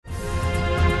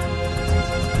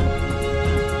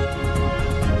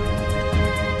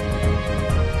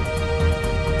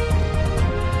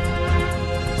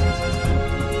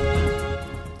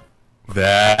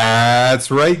That's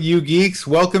right, you geeks.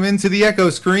 Welcome into the Echo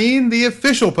Screen, the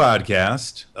official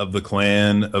podcast of the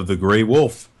Clan of the Grey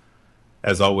Wolf.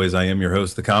 As always, I am your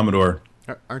host, the Commodore.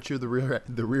 Aren't you the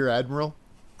rear admiral?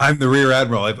 I'm the Rear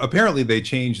Admiral. Apparently, they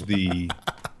changed the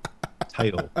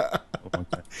title.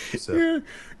 So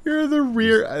You're the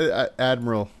rear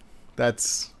admiral.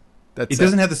 That's it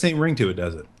doesn't have the same ring to it,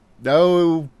 does it?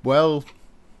 No, well,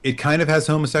 It kind of has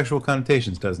homosexual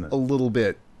connotations, doesn't it? a little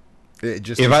bit. It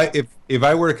just If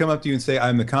I were to come up to you and say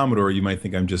I'm the Commodore, you might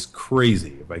think I'm just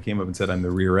crazy. If I came up and said I'm the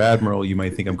Rear Admiral, you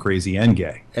might think I'm crazy and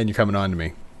gay. and you're coming on to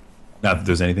me. Not that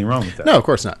there's anything wrong with that. No, of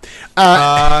course not.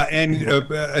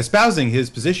 Espousing his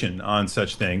position on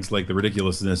such things like the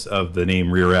ridiculousness of the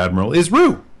name Rear Admiral is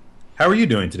Rue. How are you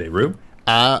doing today, Rue?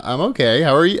 I'm okay.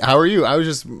 How are you? I was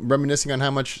just reminiscing on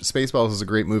how much Spaceballs is a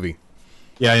great movie.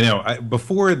 Yeah, I know.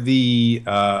 Before the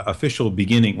official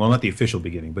beginning, well, not the official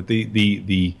beginning, but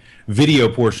the video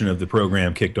portion of the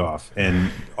program kicked off,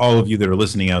 and all of you that are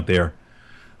listening out there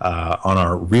on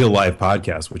our real live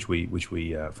podcast, which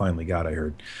we finally got, I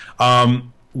heard,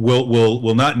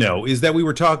 will not know is that we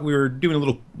were doing a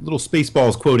little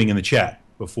Spaceballs quoting in the chat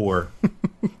before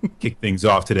kick things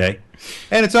off today,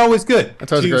 and it's always good.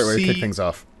 That's always a great way to kick things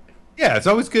off. Yeah, it's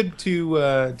always good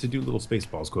to do little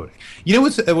Spaceballs quoting. You know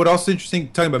what also interesting,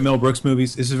 talking about Mel Brooks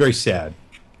movies, this is very sad.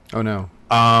 Oh, no.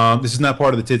 This is not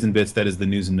part of the Tids and Bits. That is the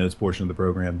news and notes portion of the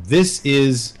program. This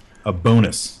is a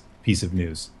bonus piece of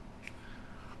news.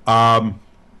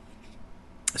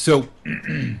 So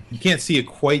you can't see it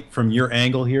quite from your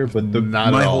angle here, but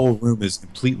my whole room is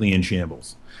completely in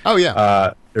shambles. Oh,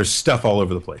 yeah. There's stuff all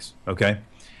over the place, okay?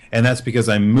 And that's because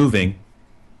I'm moving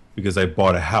because I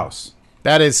bought a house.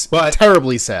 That is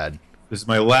terribly sad. This is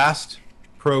my last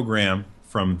program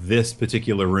from this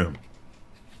particular room.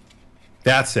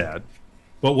 That's sad.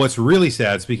 But what's really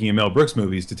sad, speaking of Mel Brooks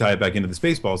movies, to tie it back into the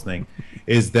Spaceballs thing,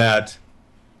 is that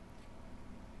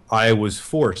I was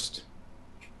forced.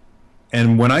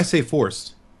 And when I say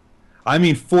forced, I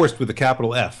mean forced with a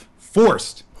capital F.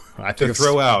 Forced to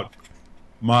throw out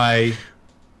my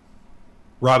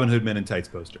Robin Hood Men in Tights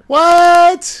poster.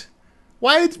 What?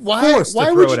 Why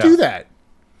would you do that?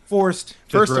 Forced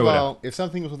to First throw of it all, out. if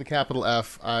something was with a capital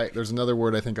F, there's another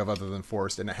word I think of other than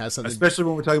forced, and it has something. Especially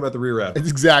when we're talking about the Rear Admiral. It's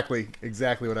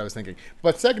exactly what I was thinking.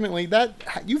 But secondly, that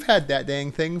you've had that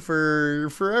dang thing for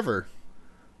forever.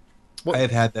 I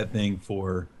have had that thing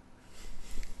for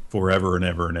forever and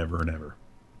ever and ever and ever.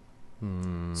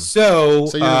 So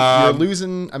you're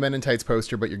losing a Men in Tights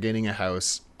poster, but you're gaining a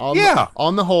house. On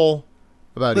the whole,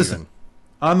 about listen,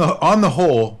 even. On the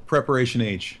whole, Preparation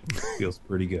H feels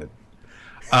pretty good.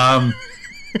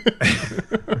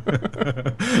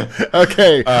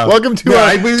 Okay, welcome to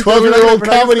our 12-year-old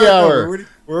comedy hour.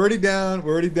 We're already down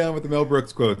with the Mel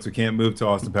Brooks quotes. We can't move to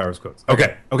Austin Powers quotes.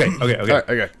 Okay. All right,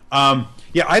 okay.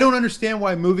 Yeah, I don't understand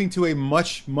why moving to a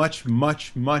much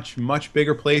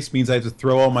bigger place means I have to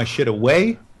throw all my shit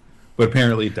away, but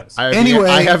apparently it does.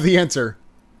 I have the answer.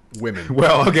 Women.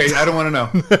 Well, okay, I don't want to know.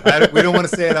 We don't want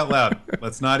to say it out loud.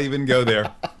 Let's not even go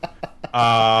there.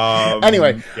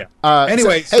 Anyway, yeah. We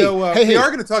are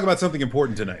going to talk about something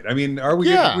important tonight. I mean, are we?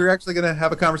 Yeah. We're actually going to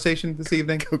have a conversation this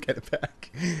evening. Go get it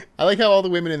back. I like how all the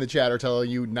women in the chat are telling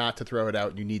you not to throw it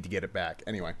out. You need to get it back.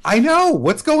 Anyway, I know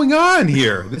what's going on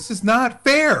here. This is not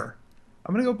fair.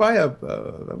 I'm going to go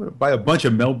buy a bunch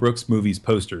of Mel Brooks movies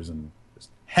posters and just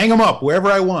hang them up wherever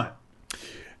I want.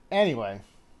 Anyway,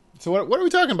 so what are we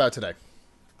talking about today?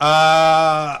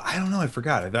 I don't know. I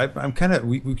forgot. I'm kind of.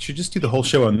 We should just do the whole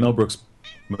show on Mel Brooks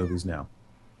movies now.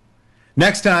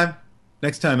 Next time,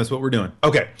 that's what we're doing.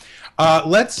 Okay,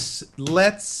 let's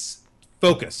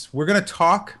focus. We're going to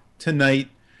talk tonight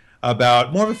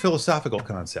about more of a philosophical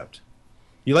concept.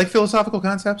 You like philosophical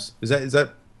concepts? Is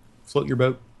that float your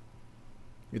boat?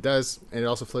 It does, and it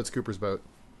also floats Cooper's boat.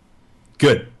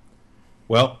 Good.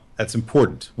 Well, that's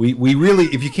important. We really,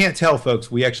 if you can't tell, folks,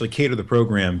 we actually cater the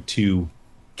program to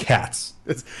cats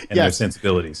and their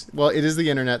sensibilities. Well, it is the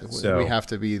internet. So, we have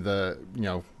to be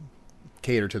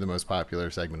cater to the most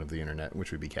popular segment of the internet,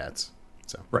 which would be cats.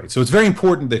 So right. So it's very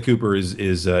important that Cooper is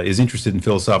interested in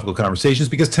philosophical conversations,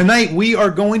 because tonight we are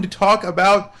going to talk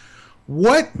about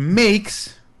what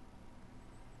makes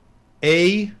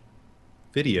a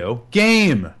video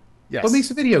game. Yes. What makes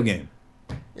a video game?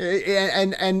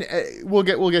 And we'll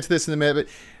get to this in a minute, but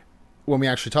when we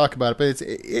actually talk about it, but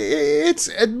it's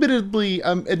admittedly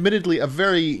a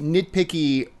very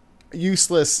nitpicky,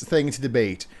 useless thing to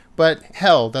debate. But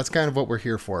hell, that's kind of what we're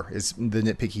here for, is the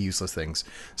nitpicky, useless things.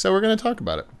 So we're going to talk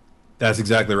about it. That's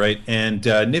exactly right. And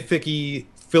nitpicky,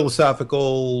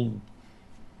 philosophical,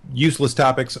 useless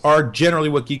topics are generally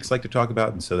what geeks like to talk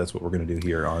about, and so that's what we're going to do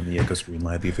here on the Echo Screen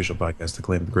Live, the official podcast to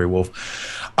Claim the Grey Wolf.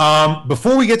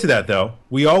 Before we get to that, though,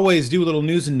 we always do a little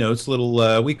news and notes,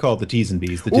 we call it the T's and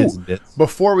B's, the tits and bits.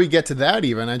 Before we get to that,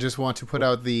 even, I just want to put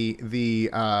out the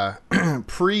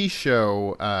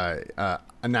pre-show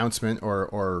announcement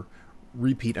or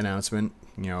repeat announcement,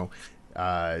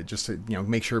 just to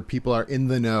make sure people are in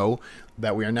the know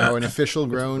that we are now an official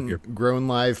Grown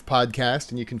Live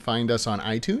podcast, and you can find us on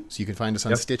iTunes, you can find us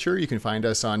on Stitcher, you can find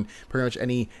us on pretty much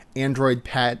any Android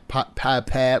pod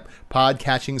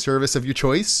catching service of your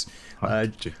choice.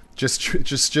 Just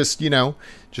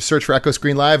search for Echo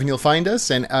Screen Live and you'll find us.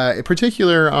 And in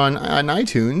particular on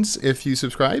iTunes, if you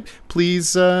subscribe,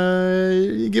 please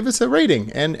give us a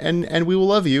rating, and we will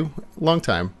love you long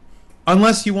time.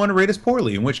 Unless you want to rate us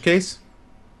poorly, in which case,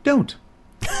 don't.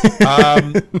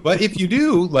 But if you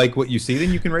do like what you see,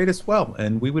 then you can rate us well,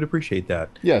 and we would appreciate that.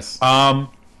 Yes.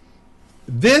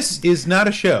 This is not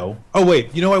a show. Oh,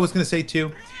 wait. You know what I was going to say,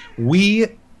 too?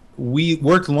 We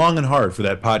worked long and hard for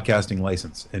that podcasting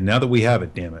license, and now that we have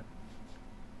it, damn it,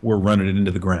 we're running it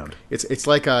into the ground. It's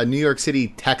like a New York City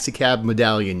taxi cab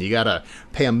medallion. You got to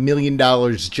pay $1 million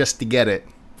just to get it,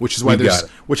 which is why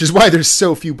there's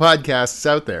so few podcasts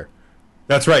out there.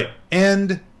 That's right.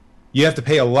 And you have to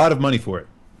pay a lot of money for it.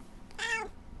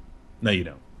 No, you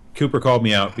don't. Cooper called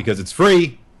me out because it's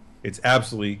free. It's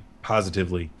absolutely,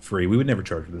 positively free. We would never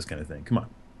charge for this kind of thing. Come on.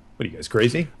 What are you guys,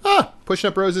 crazy? Pushing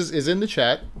Up Roses is in the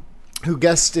chat, who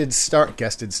guest starred,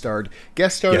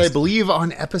 Guested. I believe,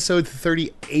 on episode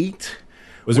 38.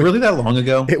 Was it really that long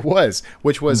ago? It was,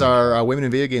 which was our Women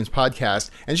in Video Games podcast.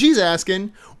 And she's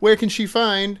asking, where can she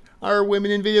find our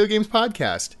Women in Video Games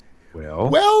podcast?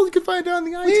 Well, you can find it on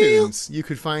the iTunes. You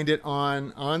could find it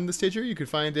on the Stitcher. You could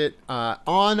find it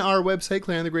on our website,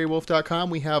 clanofthegreywolf.com.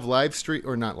 We have not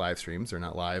live streams. They're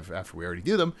not live after we already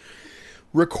do them.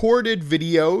 Recorded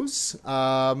videos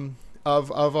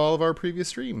of all of our previous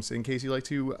streams, in case you like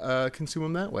to consume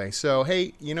them that way. So,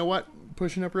 hey, you know what?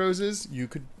 Pushing Up Roses, you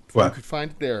could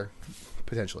find it there,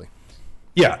 potentially.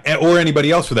 Yeah, or anybody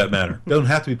else for that matter. Don't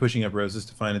have to be Pushing Up Roses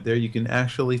to find it there. You can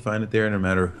actually find it there no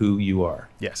matter who you are.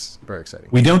 Yes, very exciting.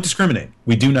 We don't discriminate.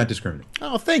 We do not discriminate.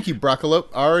 Oh, thank you,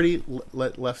 Broccolope. Already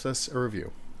left us a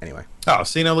review. Anyway. Oh,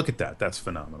 see, now look at that. That's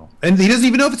phenomenal. And he doesn't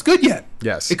even know if it's good yet.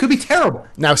 Yes. It could be terrible.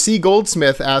 Now, C.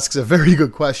 Goldsmith asks a very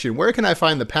good question. Where can I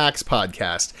find the PAX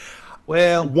podcast?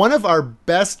 Well, one of our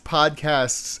best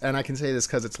podcasts, and I can say this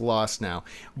because it's lost now,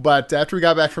 but after we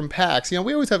got back from PAX, we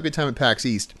always have a good time at PAX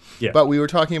East, but we were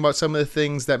talking about some of the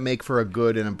things that make for a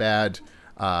good and a bad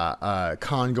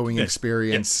con-going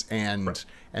experience, and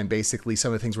basically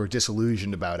some of the things we're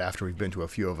disillusioned about after we've been to a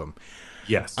few of them.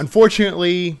 Yes.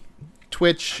 Unfortunately,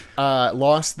 Twitch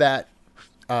lost that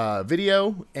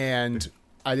video, and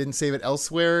I didn't save it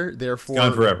elsewhere, therefore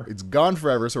it's gone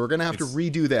forever. So we're going to have to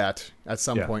redo that at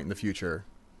some point in the future.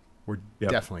 We're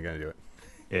definitely going to do it.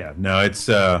 Yeah, no,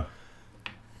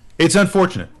 it's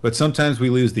unfortunate, but sometimes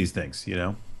we lose these things,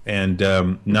 and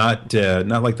not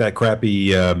like that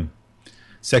crappy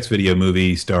sex video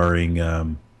movie starring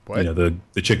the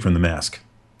chick from The Mask.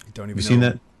 I don't even Have you seen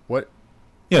that? What?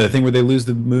 Yeah, the thing where they lose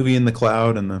the movie in the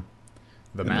cloud and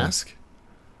the mask.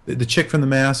 The chick from The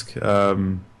Mask.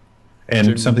 And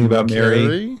Jim something about Mary.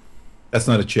 Carrey? That's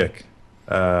not a chick.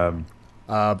 The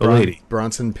lady.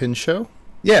 Bronson Pinchot?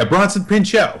 Yeah, Bronson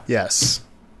Pinchot. Yes.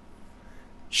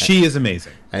 She is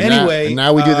amazing. And anyway.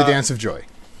 Now we do the Dance of Joy.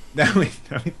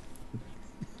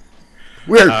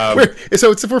 We're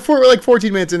like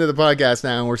 14 minutes into the podcast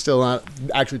now, and we're still not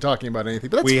actually talking about anything.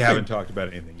 But we haven't talked about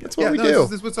anything yet. That's what we do.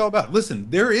 This is what it's all about. Listen,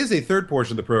 there is a third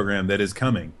portion of the program that is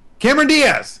coming. Cameron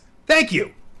Diaz, thank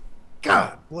you.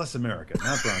 God bless America.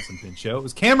 Not Bronson Pinchot. It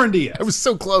was Cameron Diaz. It was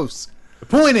so close. The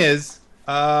point is,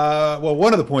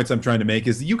 one of the points I'm trying to make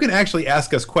is that you can actually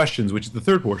ask us questions, which is the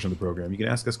third portion of the program. You can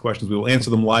ask us questions. We will answer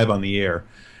them live on the air.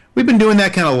 We've been doing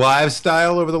that kind of live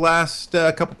style over the last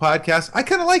couple podcasts. I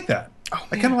kind of like that.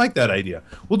 I kind of like that idea.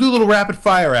 We'll do a little rapid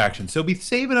fire action. So be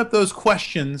saving up those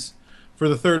questions for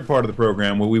the third part of the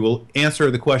program, where we will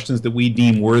answer the questions that we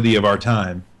deem worthy of our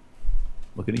time.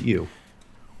 Looking at you.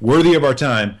 Worthy of our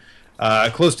time.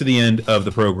 Close to the end of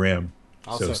the program,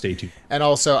 so stay tuned. And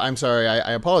also, I'm sorry,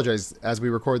 I apologize. As we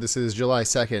record, this is July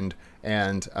 2nd,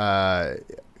 and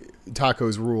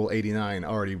Taco's Rule 89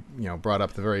 already brought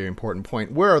up the very important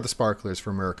point. Where are the sparklers for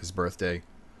America's birthday?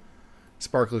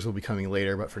 Sparklers will be coming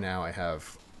later, but for now I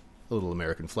have a little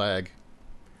American flag.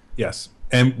 Yes,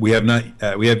 and we have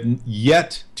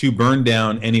yet to burn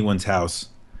down anyone's house.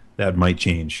 That might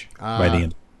change by the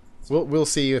end. We'll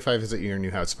see if I visit your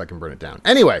new house if I can burn it down.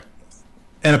 Anyway.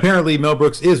 And apparently, Mel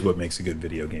Brooks is what makes a good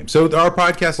video game. So our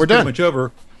podcast is We're pretty done. much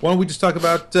over. Why don't we just talk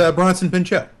about Bronson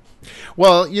Pinchot?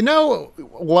 Well, you know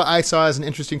what I saw as an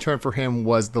interesting turn for him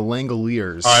was the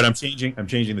Langoliers. All right, I'm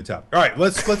changing the topic. All right,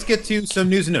 let's get to some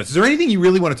news and notes. Is there anything you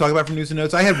really want to talk about from news and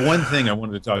notes? I had one thing I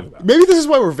wanted to talk about. Maybe this is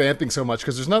why we're vamping so much,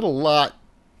 because there's not a lot.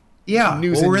 Yeah,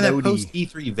 News well, we're in and that notey. post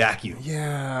E3 vacuum.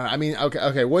 Yeah, I mean,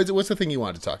 okay. What's the thing you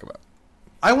wanted to talk about?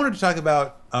 I wanted to talk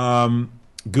about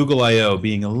Google I/O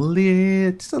being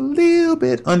just a little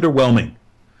bit underwhelming.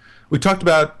 We talked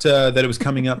about that it was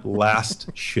coming up last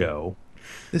show.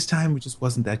 This time it just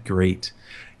wasn't that great.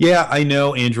 Yeah, I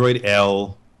know Android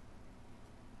L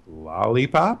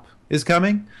Lollipop is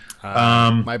coming.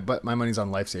 My money's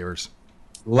on Lifesavers.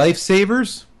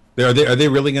 Lifesavers? Are they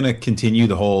really going to continue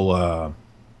the whole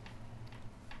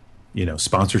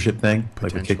sponsorship thing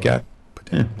like with KitKat?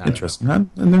 Interesting. And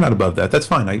they're not above that. That's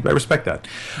fine. I respect that.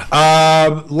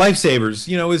 Lifesavers,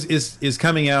 is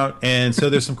coming out, and so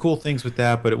there's some cool things with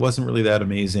that, but it wasn't really that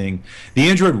amazing. The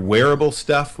Android wearable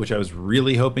stuff, which I was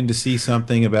really hoping to see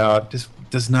something about, just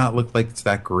does not look like it's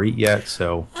that great yet.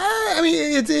 So I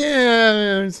mean,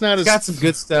 it's not. it's got some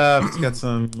good stuff. It's got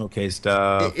some okay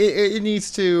stuff. It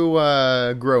needs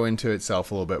to grow into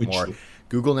itself a little bit more.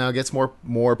 Google now gets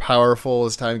more powerful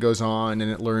as time goes on, and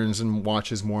it learns and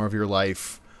watches more of your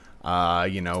life,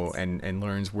 and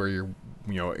learns where you're,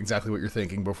 exactly what you're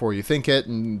thinking before you think it,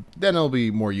 and then it'll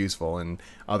be more useful. And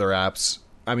other apps,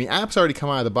 I mean, apps already come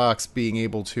out of the box being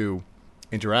able to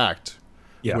interact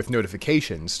with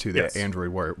notifications to the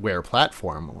Android Wear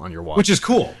platform on your watch, which is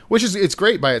cool. It's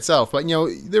great by itself, but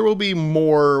there will be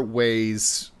more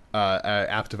ways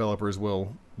app developers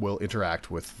will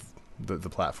interact with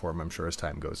the platform, I'm sure, as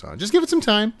time goes on. Just give it some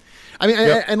time. I mean,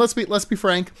 and let's be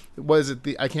frank. Was it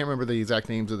I can't remember the exact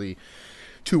names of the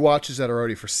two watches that are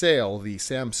already for sale, the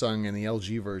Samsung and the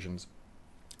LG versions.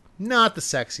 Not the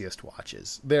sexiest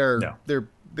watches.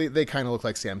 They kind of look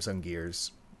like Samsung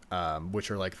Gears, which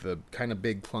are like the kind of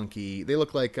big clunky. They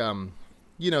look like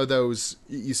those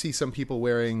you see some people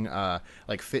wearing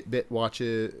like Fitbit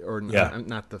watches, or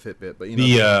not the Fitbit, but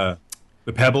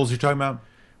the Pebbles you're talking about.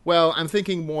 Well, I'm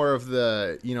thinking more of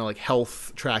the, like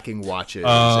health tracking watches,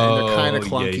 and they're kind of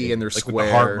clunky and they're like square.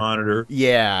 With the heart monitor.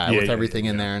 With everything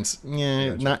in there,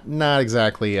 and not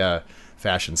exactly a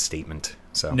fashion statement.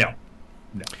 So no.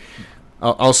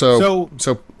 Also,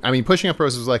 I mean, Pushing Up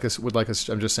Roses would like us.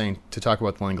 I'm just saying to talk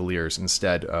about the Langoliers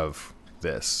instead of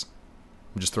this.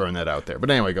 I'm just throwing that out there. But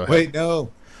anyway, go ahead. Wait,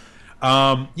 no.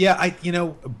 But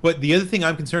the other thing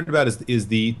I'm concerned about is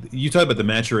you talk about the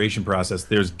maturation process.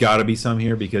 There's got to be some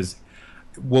here, because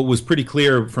what was pretty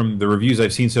clear from the reviews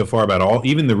I've seen so far about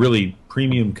even the really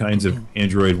premium kinds of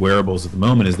Android wearables at the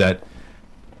moment is that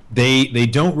they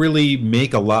don't really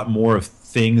make a lot more of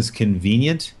things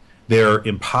convenient. They're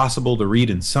impossible to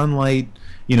read in sunlight.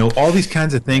 All these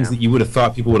kinds of things that you would have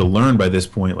thought people would have learned by this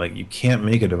point. Like, you can't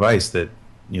make a device that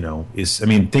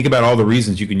think about all the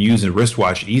reasons you can use a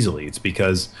wristwatch easily. It's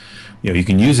because, you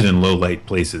can use it in low light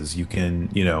places. You can,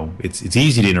 it's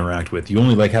easy to interact with. You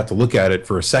only have to look at it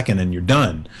for a second and you're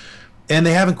done. And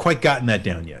they haven't quite gotten that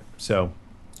down yet. So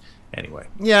anyway.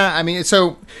 Yeah, I mean,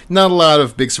 so not a lot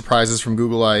of big surprises from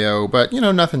Google I/O, but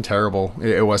nothing terrible.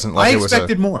 It wasn't like I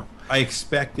expected more. I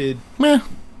expected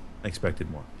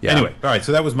more. Yeah. Anyway, all right,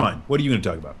 so that was mine. What are you going to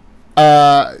talk about?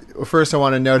 First, I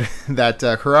want to note that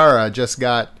Carrara just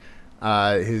got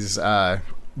his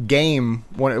game,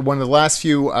 one of the last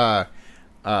few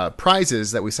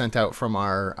prizes that we sent out from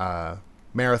our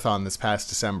marathon this past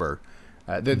December.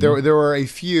 There were a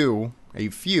few. I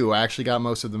actually got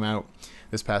most of them out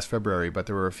this past February, but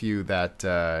there were a few that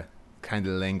kind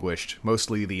of languished,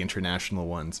 mostly the international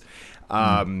ones.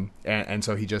 And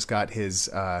so he just got his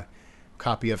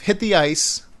copy of Hit the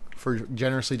Ice for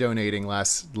generously donating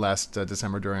last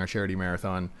December during our charity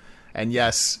marathon. And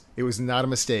yes, it was not a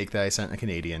mistake that I sent a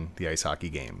Canadian the ice hockey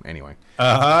game. Anyway.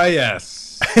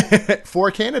 Yes. For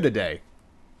Canada Day.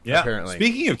 Yeah. Apparently.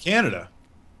 Speaking of Canada.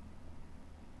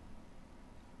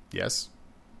 Yes.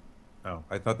 Oh,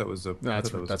 I thought that was a... No,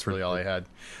 that's really all I had.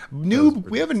 Noob.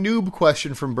 We have a noob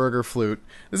question from Burger Flute.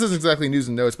 This isn't exactly news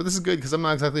and notes, but this is good because I'm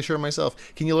not exactly sure myself.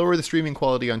 Can you lower the streaming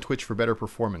quality on Twitch for better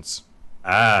performance?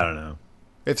 I don't know.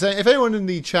 If anyone in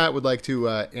the chat would like to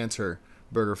answer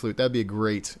Burger Flute, that'd be a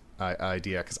great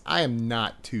idea, because I am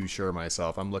not too sure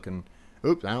myself. I'm looking...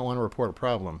 Oops, I don't want to report a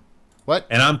problem. What?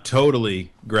 And I'm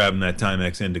totally grabbing that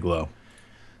Timex Indiglo,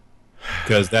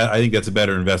 because I think that's a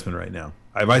better investment right now.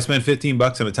 If I spend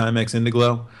 $15 on a Timex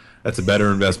Indiglo, that's a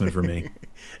better investment for me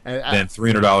than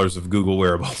 $300 of Google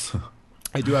wearables.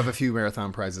 I do have a few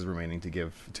marathon prizes remaining to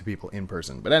give to people in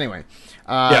person. But anyway,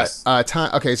 Yes. time.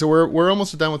 Okay, so we're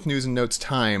almost done with news and notes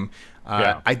time.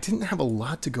 Yeah. I didn't have a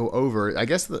lot to go over. I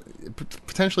guess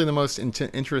potentially the most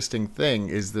interesting thing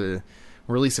is the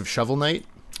release of Shovel Knight,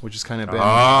 which has kind of been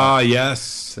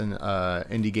Yes. an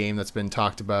indie game that's been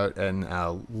talked about and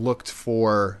looked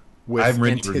for with I've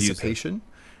read reviews of it. anticipation.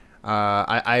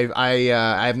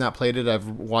 I have not played it. I've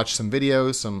watched some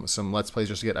videos, some Let's Plays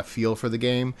just to get a feel for the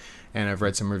game, and I've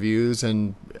read some reviews,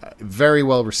 and very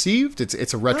well received.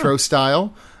 It's a retro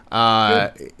style.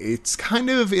 It's kind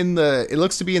of it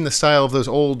looks to be in the style of those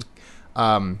old.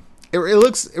 It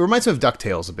reminds me of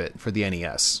DuckTales a bit for the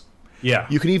NES. Yeah.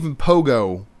 You can even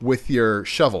pogo with your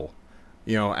shovel,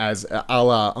 as a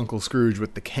la Uncle Scrooge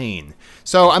with the cane.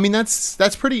 So, I mean,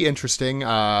 that's pretty interesting.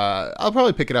 I'll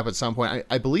probably pick it up at some point.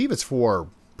 I believe it's for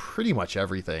pretty much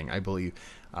everything. I believe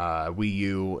Wii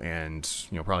U and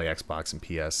probably Xbox and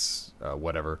PS,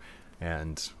 whatever,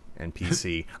 and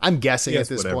PC. I'm guessing at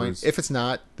this point. If it's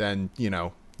not, then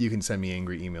you can send me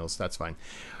angry emails. That's fine.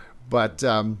 But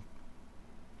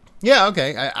yeah,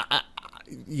 okay.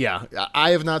 I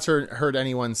have not heard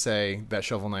anyone say that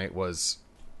Shovel Knight was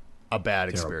a bad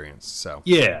experience. So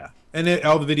yeah, and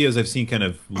all the videos I've seen kind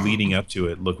of leading up to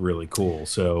it look really cool.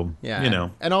 So yeah,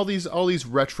 and all these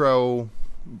retro,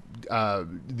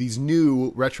 these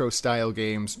new retro style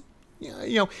games,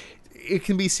 it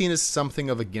can be seen as something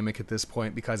of a gimmick at this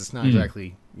point because it's not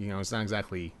exactly it's not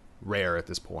exactly rare at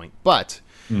this point. But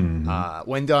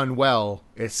when done well,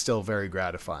 it's still very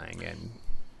gratifying, and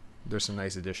there's some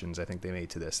nice additions I think they made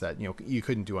to this that you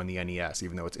couldn't do on the NES,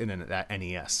 even though it's in that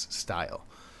NES style.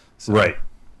 So. Right.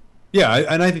 Yeah,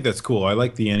 and I think that's cool. I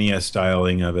like the NES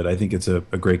styling of it. I think it's a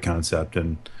great concept,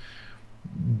 and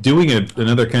doing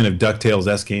another kind of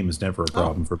DuckTales-esque game is never a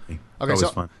problem for me. Okay, it's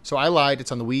always fun. So I lied.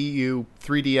 It's on the Wii U,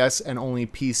 3DS, and only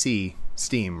PC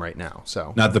Steam right now.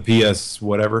 So not the PS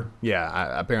whatever.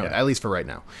 Yeah, apparently, Yeah. at least for right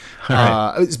now.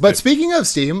 Right. But speaking of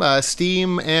Steam,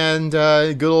 Steam and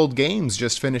Good Old Games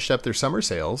just finished up their summer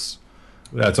sales.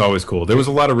 That's always cool. There was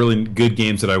a lot of really good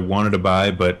games that I wanted to buy,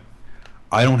 but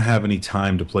I don't have any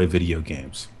time to play video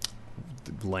games.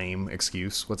 Lame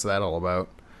excuse. What's that all about?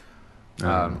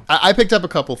 I picked up a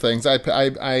couple things. I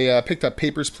picked up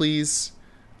Papers, Please.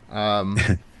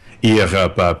 Ihre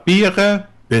Papiere,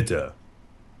 bitte.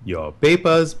 Your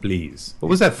papers, please. What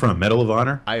was that from? Medal of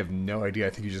Honor? I have no idea. I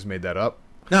think you just made that up.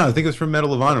 No, I think it was from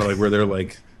Medal of Honor, like where they're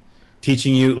like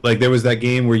teaching you. Like there was that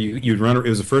game where you'd run. It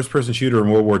was a first-person shooter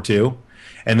in World War II,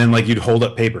 and then like you'd hold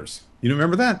up papers. You don't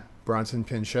remember that? Bronson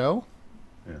Pinchot?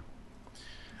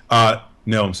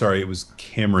 No, I'm sorry. It was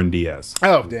Cameron Diaz.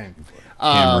 Oh, dang.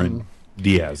 Cameron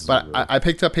Diaz. But I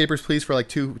picked up Papers, Please for like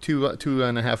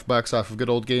 $2.50 off of Good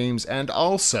Old Games, and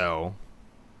also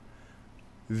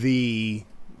the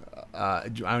I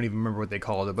don't even remember what they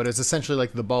called it, but it's essentially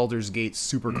like the Baldur's Gate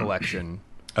Super Collection.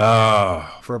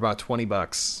 For about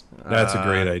 $20. That's a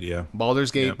great idea.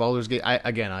 Baldur's Gate, Yeah. Baldur's Gate. I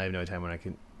have no time when I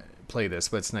can play this,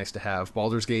 but it's nice to have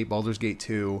Baldur's Gate, Baldur's Gate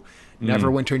 2,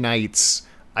 Neverwinter Nights,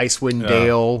 Icewind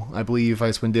Dale, I believe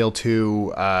Icewind Dale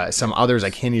 2, some others I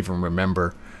can't even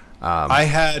remember. I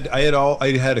had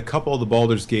a couple of the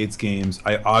Baldur's Gates games.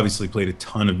 I obviously played a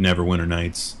ton of Neverwinter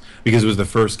Nights because it was the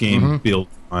first game built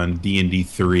on D&D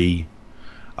 3.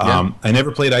 I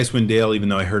never played Icewind Dale, even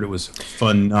though I heard it was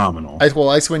phenomenal.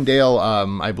 Icewind Dale,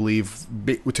 I believe,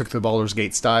 we took the Baldur's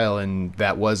Gate style, and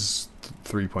that was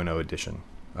 3.0 edition.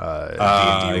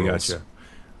 I D&D gotcha.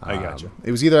 I gotcha.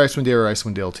 It was either Icewind Dale or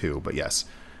Icewind Dale 2, but yes.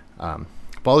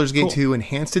 Baldur's Gate 2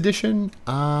 Enhanced Edition,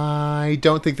 I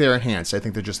don't think they're enhanced. I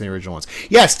think they're just the original ones.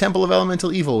 Yes, Temple of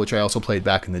Elemental Evil, which I also played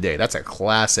back in the day. That's a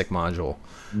classic module.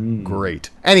 Great.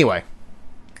 Anyway.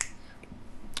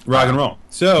 Rock and roll.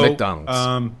 So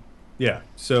McDonald's. Yeah.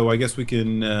 So I guess we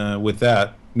can with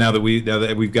that now that we've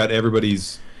got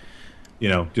everybody's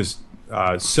just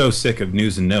so sick of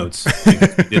news and notes.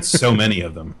 It's so many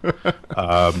of them.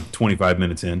 25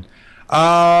 minutes in.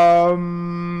 Why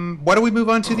don't we move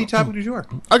on to the topic du jour?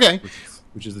 Okay.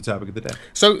 Which is the topic of the day.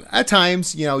 So at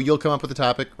times, you'll come up with a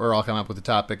topic, or I'll come up with a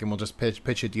topic, and we'll just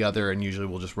pitch it together, and usually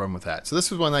we'll just run with that. So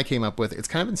this is one I came up with. It's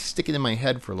kind of been sticking in my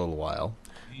head for a little while.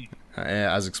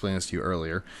 As I explained this to you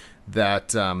earlier,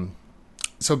 that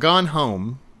so Gone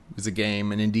Home is a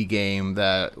game, an indie game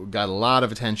that got a lot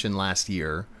of attention last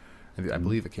year. I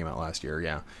believe it came out last year,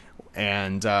 yeah.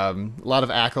 And a lot of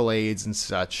accolades and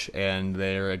such, and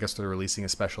I guess they're releasing a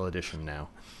special edition now.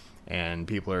 And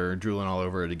people are drooling all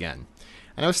over it again.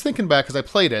 And I was thinking back, because I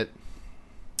played it,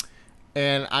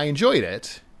 and I enjoyed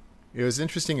it. It was an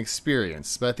interesting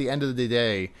experience. But at the end of the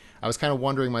day, I was kind of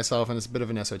wondering myself, and it's a bit of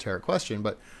an esoteric question,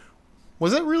 but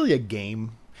was it really a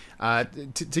game?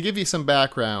 To give you some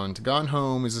background, Gone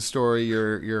Home is a story.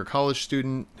 You're a college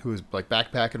student who is like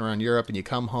backpacking around Europe, and you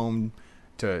come home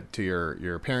to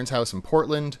your parents' house in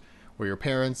Portland, where your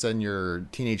parents and your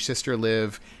teenage sister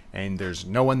live, and there's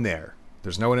no one there.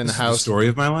 There's no one in the house. The story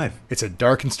of my life. It's a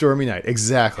dark and stormy night.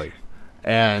 Exactly.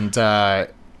 And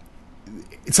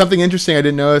it's something interesting I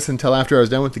didn't notice until after I was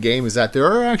done with the game is that there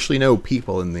are actually no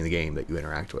people in the game that you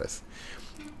interact with.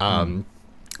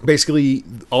 Basically,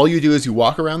 all you do is you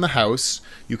walk around the house.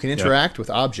 You can interact with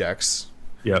objects.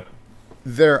 Yep.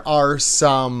 There are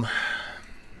some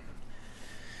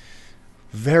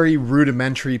very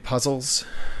rudimentary puzzles.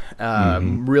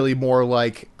 Really more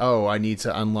like, oh, I need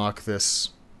to unlock this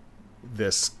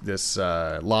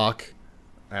lock.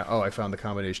 I found the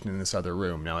combination in this other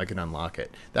room. Now I can unlock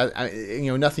it.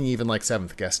 Nothing even like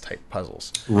Seventh Guest type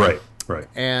puzzles. Right.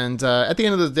 And at the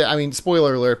end of the day, I mean,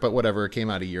 spoiler alert, but whatever. It came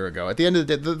out a year ago. At the end of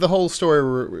the day, the whole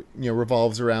story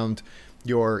revolves around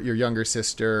your younger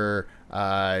sister.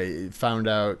 Found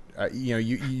out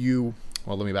you.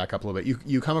 Well, let me back up a little bit.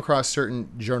 You come across certain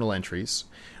journal entries,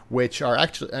 which are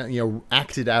actually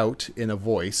acted out in a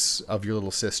voice of your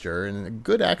little sister, and a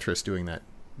good actress doing that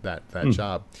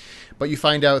job. But you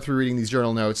find out through reading these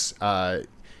journal notes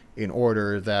in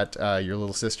order that your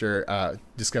little sister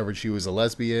discovered she was a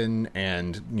lesbian,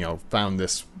 and found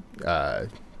this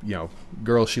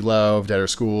girl she loved at her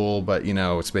school, but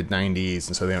it's mid-90s,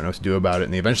 and so they don't know what to do about it,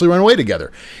 and they eventually run away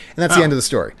together. And that's the end of the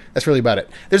story. That's really about it.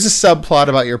 There's a subplot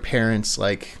about your parents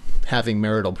like having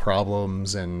marital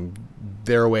problems, and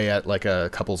they're away at like a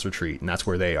couples retreat, and that's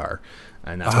where they are,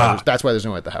 and that's why there's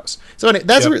no one at the house. So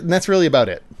that's really about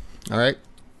it. All right.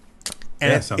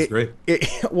 And sounds great.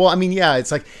 Well, I mean, yeah,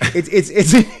 it's like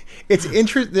it's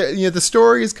interesting. The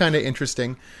story is kind of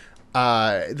interesting.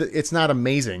 It's not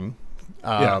amazing.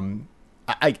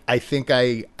 I think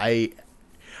I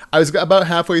was about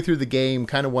halfway through the game,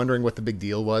 kind of wondering what the big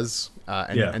deal was,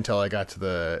 until I got to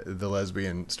the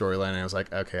lesbian storyline. And I was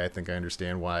like, okay, I think I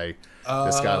understand why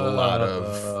this got a lot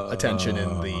of attention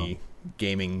in the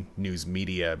gaming news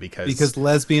media because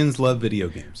lesbians love video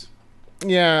games.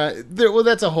 Yeah,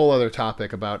 that's a whole other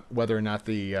topic about whether or not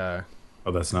the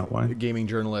that's not why gaming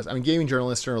journalists. I mean, gaming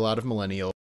journalists are a lot of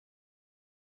millennials.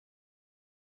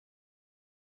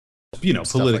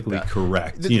 Politically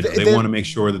correct. They want to make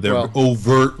sure that they're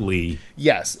overtly.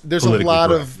 Yes, there's a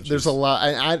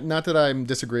lot. Not that I'm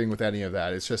disagreeing with any of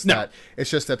that. It's just that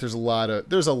there's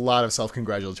a lot of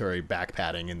self-congratulatory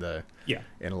backpatting in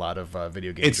a lot of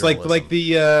video games. It's like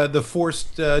the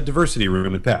forced diversity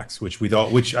room at PAX,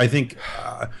 which I think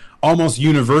almost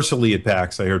universally at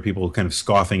PAX I heard people kind of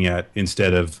scoffing at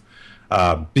instead of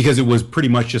because it was pretty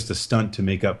much just a stunt to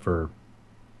make up for.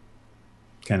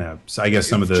 Kind of, I guess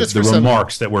some of the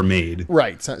remarks that were made,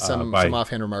 right? Some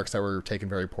offhand remarks that were taken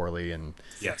very poorly, and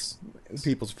yes,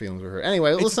 people's feelings were hurt.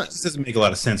 Anyway, it doesn't make a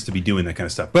lot of sense to be doing that kind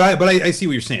of stuff. But I see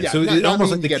what you're saying. So it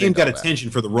almost like the game got attention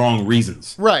for the wrong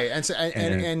reasons, right?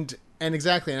 And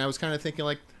exactly. And I was kind of thinking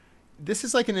like, this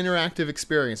is like an interactive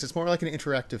experience. It's more like an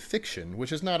interactive fiction,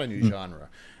 which is not a new genre.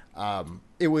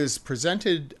 It was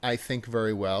presented, I think,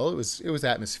 very well. It was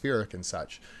atmospheric and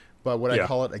such. But would I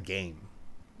call it a game?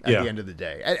 At the end of the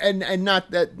day, and not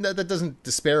that doesn't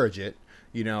disparage it,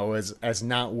 as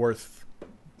not worth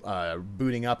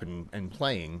booting up and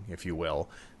playing, if you will.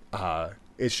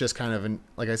 It's just kind of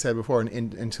like I said before, an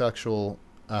intellectual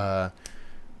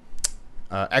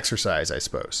exercise, I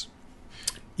suppose.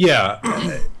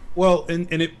 Yeah, well, and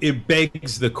it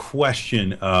begs the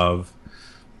question of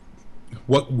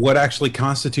what actually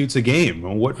constitutes a game,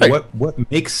 what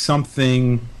makes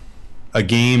something a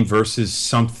game versus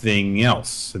something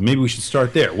else. And maybe we should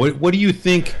start there. What do you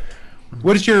think?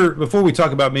 What is before we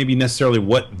talk about maybe necessarily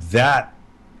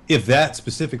if that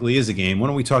specifically is a game, why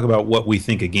don't we talk about what we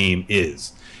think a game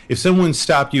is? If someone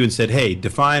stopped you and said, "Hey,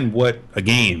 define what a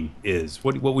game is,"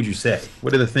 what would you say?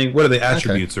 What are the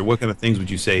attributes, or what kind of things would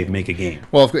you say make a game?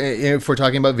 Well, if we're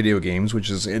talking about video games, which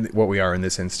is what we are in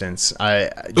this instance,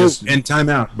 and time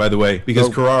out, by the way,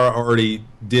 because Carrara already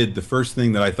did the first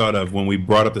thing that I thought of when we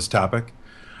brought up this topic.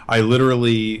 I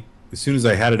literally, as soon as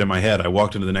I had it in my head, I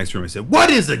walked into the next room and said, "What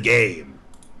is a game?"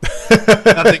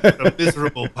 Nothing but a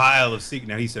miserable pile of secret.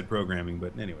 Now he said programming,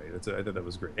 but anyway, I thought that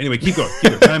was great. Anyway, keep going.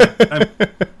 Time.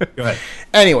 Go ahead.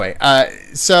 Anyway,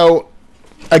 so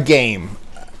a game,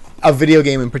 a video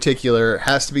game in particular,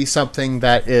 has to be something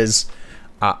that is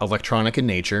electronic in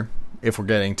nature. If we're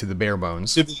getting to the bare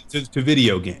bones, to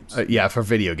video games, for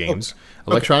video games,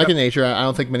 electronic in nature. I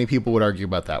don't think many people would argue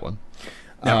about that one.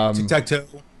 No, tic-tac-toe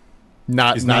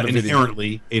is not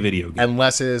inherently a video game,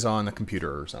 unless it is on a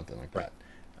computer or something like that.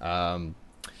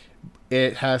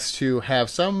 It has to have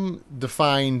some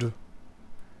defined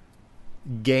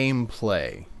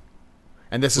gameplay,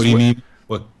 and this What is do you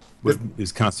what mean? What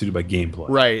is constituted by gameplay?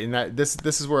 right, and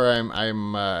this is where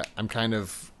I'm kind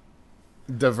of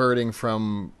diverting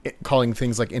from calling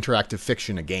things like interactive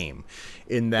fiction a game,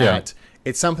 in Yeah. that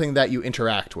it's something that you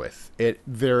interact with.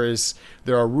 There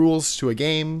are rules to a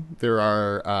game. There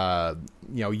are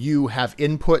you have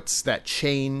inputs that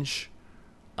change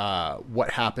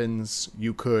what happens.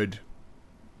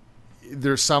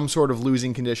 There's some sort of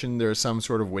losing condition. There's some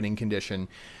sort of winning condition.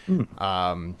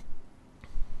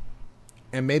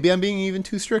 And maybe I'm being even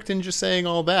too strict in just saying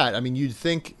all that. I mean, you'd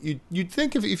think if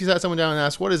you sat someone down and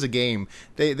asked what is a game,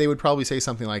 they would probably say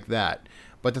something like that.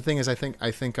 But the thing is, I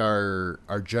think our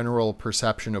general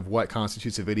perception of what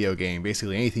constitutes a video game,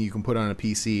 basically anything you can put on a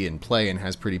PC and play and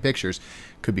has pretty pictures,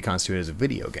 could be constituted as a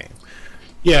video game.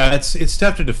 Yeah, it's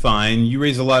tough to define. You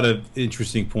raise a lot of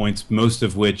interesting points, most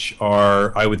of which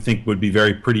are, I would think, would be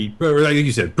pretty, like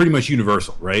you said, pretty much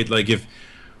universal, right? Like if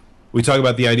we talk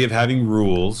about the idea of having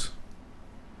rules,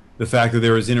 the fact that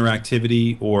there is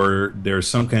interactivity or there's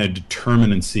some kind of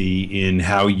determinacy in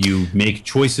how you make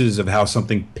choices of how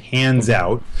something pans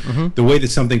out. The way that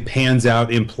something pans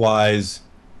out implies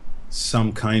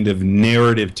some kind of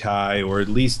narrative tie, or at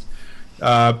least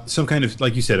some kind of,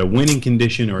 like you said, a winning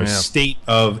condition or a state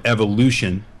of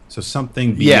evolution. So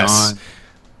something beyond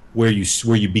where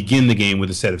you begin the game with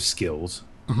a set of skills.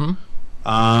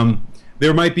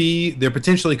 There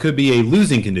potentially could be a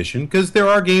losing condition, because there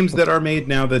are games that are made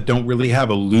now that don't really have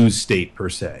a lose state per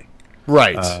se.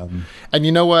 Right. And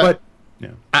you know what? But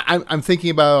yeah, I'm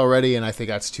thinking about it already, and I think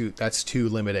that's too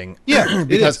limiting. yeah,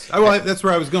 because it is. Well, that's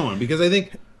where I was going, because I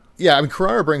think I mean,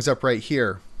 Carrara brings up right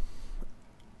here.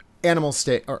 Animal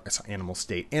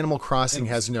Crossing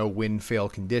has no win-fail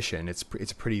condition. It's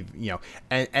a pretty,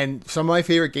 and some of my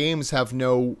favorite games have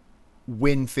no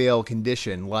win-fail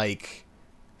condition, like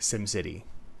SimCity,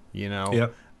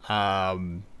 Yep.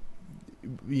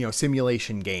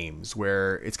 Simulation games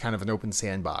where it's kind of an open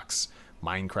sandbox.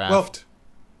 Minecraft. Well,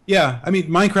 yeah, I mean,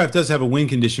 Minecraft does have a win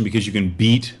condition because you can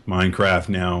beat Minecraft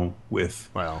now with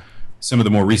some of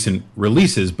the more recent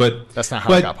releases, but that's not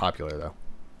how it got popular, though.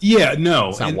 Yeah, no,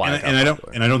 That's not why and I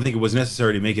don't think it was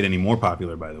necessary to make it any more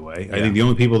popular. By the way, I think the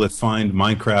only people that find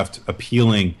Minecraft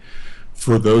appealing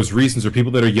for those reasons are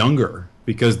people that are younger,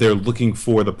 because they're looking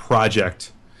for the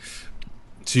project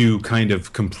to kind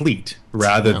of complete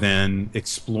rather than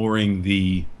exploring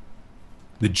the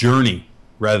journey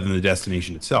rather than the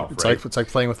destination itself. It's like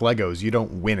playing with Legos. You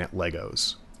don't win at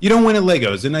Legos. You don't win at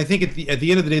Legos, and I think at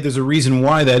the end of the day, there's a reason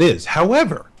why that is.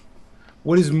 However,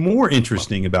 what is more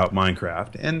interesting about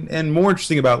Minecraft and more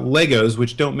interesting about Legos,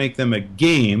 which don't make them a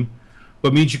game,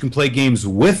 but means you can play games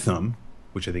with them,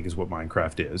 which I think is what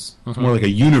Minecraft is. It's more like a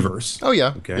universe. Oh,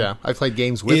 yeah. Okay. Yeah. I've played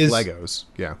games with Legos.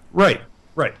 Yeah. Right.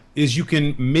 Is you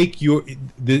can make the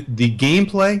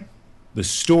gameplay, the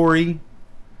story,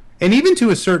 and even to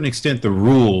a certain extent the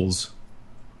rules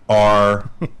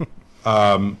are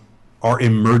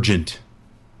emergent.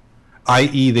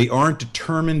 I.e., they aren't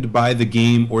determined by the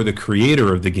game or the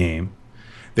creator of the game.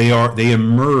 They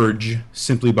emerge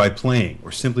simply by playing,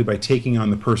 or simply by taking on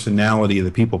the personality of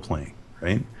the people playing,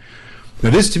 right? Now,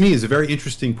 this to me is a very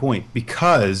interesting point,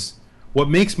 because what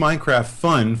makes Minecraft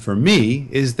fun for me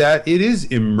is that it is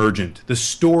emergent. The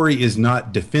story is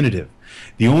not definitive.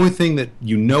 The only thing that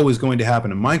you know is going to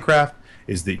happen in Minecraft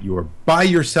is that you're by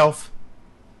yourself.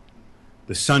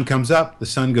 The sun comes up, the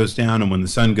sun goes down, and when the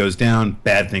sun goes down,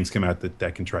 bad things come out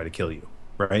that can try to kill you,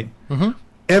 right?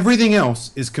 Everything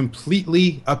else is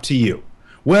completely up to you.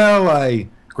 Well, I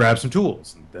grabbed some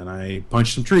tools, and then I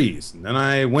punched some trees, and then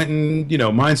I went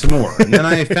and mined some more, and then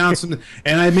I found some,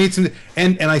 and I made some,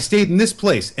 and I stayed in this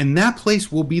place, and that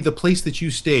place will be the place that you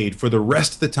stayed for the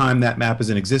rest of the time that map is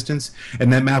in existence,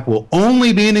 and that map will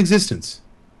only be in existence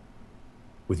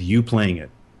with you playing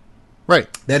it.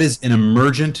 Right. That is an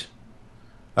emergent.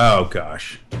 Oh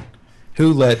gosh,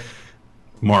 who let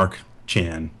Mark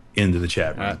Chan into the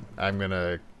chat room? I'm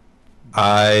gonna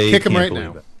kick him right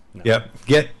now. No. Yep,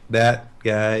 get that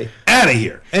guy out of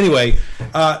here. Anyway,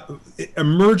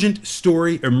 emergent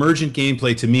story, emergent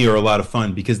gameplay to me are a lot of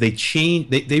fun, because they change.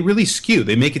 They really skew.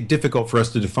 They make it difficult for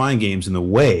us to define games in the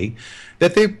way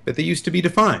that they used to be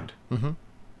defined.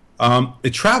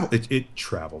 It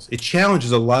travels. It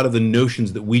challenges a lot of the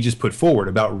notions that we just put forward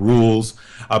about rules,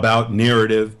 about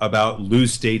narrative, about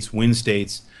lose states, win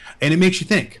states, and it makes you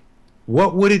think.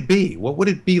 What would it be? What would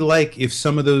it be like if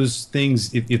some of those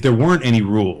things, if there weren't any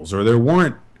rules, or there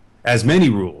weren't as many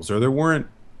rules, or there weren't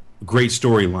great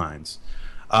storylines?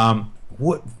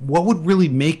 What would really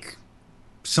make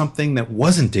something that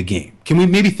wasn't a game? Can we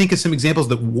maybe think of some examples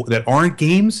that aren't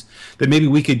games that maybe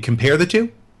we could compare the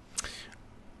two?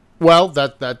 Well,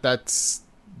 that's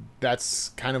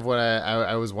kind of what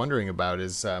I was wondering about.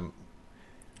 Is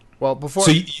well, before,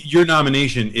 So your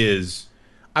nomination is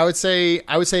I would say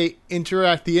the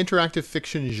interactive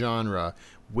fiction genre,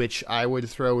 which I would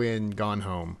throw in Gone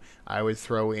Home. I would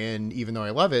throw in, even though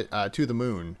I love it, To the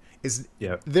Moon. Is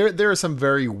yeah. There are some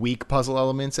very weak puzzle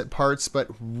elements at parts, but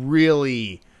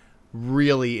really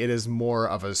it is more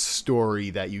of a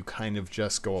story that you kind of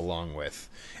just go along with.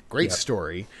 Great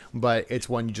story, but it's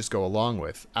one you just go along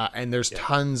with. And there's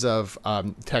tons of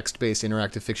text-based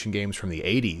interactive fiction games from the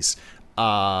 80s.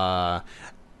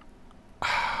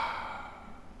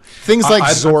 Things like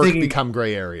Zork become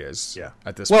gray areas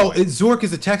at this point. Well, Zork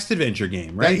is a text adventure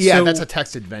game, right? So that's a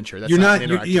text adventure. That's not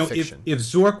interactive fiction. If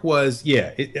Zork was,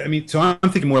 so I'm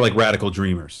thinking more like Radical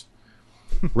Dreamers.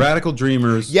 Radical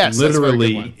Dreamers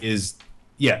literally is...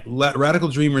 Yeah, Radical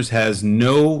Dreamers has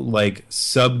no like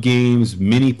sub games,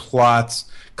 mini plots,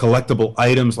 collectible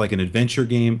items like an adventure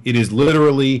game. It is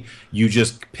literally you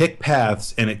just pick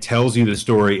paths and it tells you the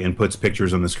story and puts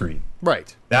pictures on the screen.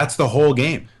 Right. That's the whole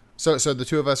game. So the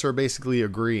two of us are basically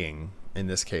agreeing in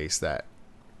this case that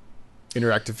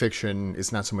interactive fiction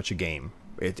is not so much a game.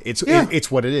 It's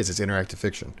what it is. It's interactive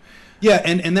fiction. Yeah,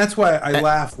 and that's why I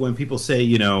laugh when people say,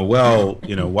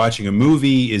 watching a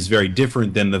movie is very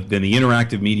different than the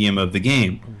interactive medium of the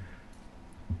game.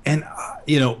 And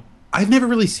I've never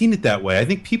really seen it that way. I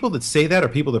think people that say that are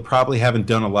people that probably haven't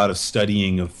done a lot of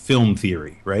studying of film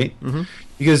theory, right? Mm-hmm.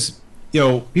 Because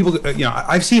people,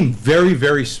 I've seen very,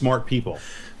 very smart people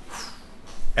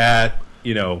at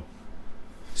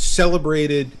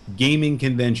celebrated gaming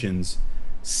conventions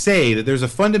say that there's a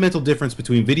fundamental difference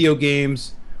between video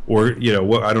games, or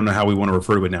I don't know how we want to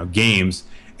refer to it now, games,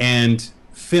 and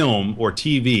film or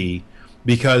TV,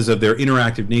 because of their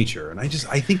interactive nature. And I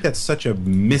think that's such a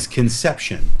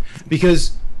misconception,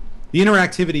 because the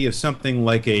interactivity of something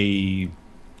like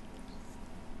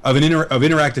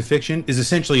interactive fiction is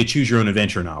essentially a choose your own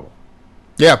adventure novel.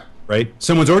 Yeah. Right?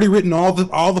 Someone's already written all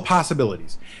the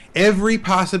possibilities. Every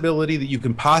possibility that you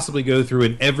can possibly go through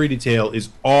in every detail is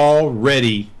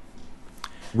already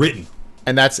written.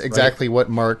 And that's exactly what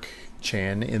Mark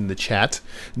Chan in the chat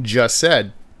just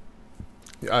said.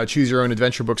 Choose your own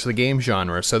adventure books of the game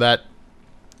genre. So that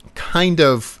I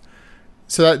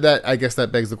guess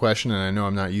that begs the question, and I know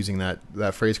I'm not using that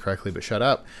phrase correctly, but shut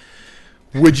up.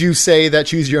 Would you say that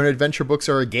choose your own adventure books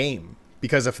are a game?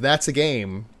 Because if that's a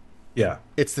game,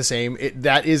 it's the same.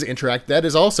 That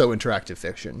is also interactive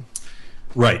fiction.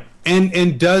 Right.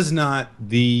 And does not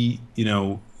the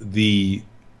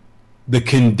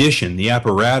condition, the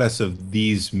apparatus of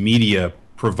these media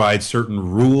provide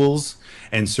certain rules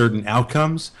and certain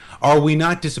outcomes? Are we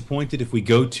not disappointed if we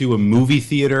go to a movie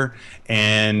theater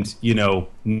and no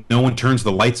one turns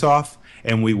the lights off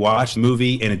and we watch the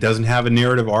movie and it doesn't have a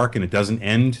narrative arc and it doesn't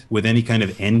end with any kind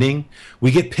of ending?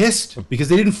 We get pissed because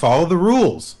they didn't follow the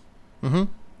rules. Mm-hmm.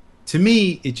 To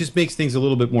me, it just makes things a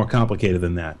little bit more complicated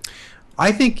than that.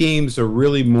 I think games are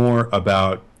really more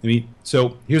about...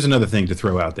 so here's another thing to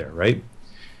throw out there, right?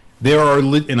 There are,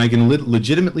 and I can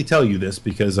legitimately tell you this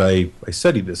because I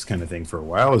studied this kind of thing for a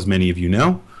while, as many of you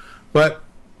know, but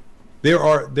there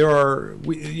are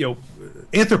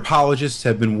anthropologists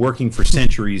have been working for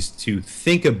centuries to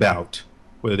think about,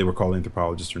 whether they were called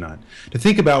anthropologists or not, to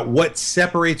think about what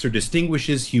separates or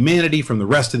distinguishes humanity from the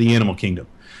rest of the animal kingdom.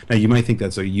 Now, you might think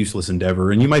that's a useless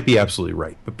endeavor, and you might be absolutely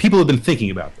right, but people have been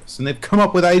thinking about this, and they've come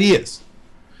up with ideas,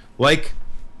 like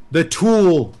the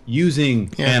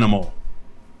tool-using animal,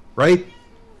 right?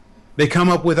 They come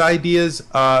up with ideas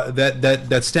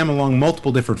that stem along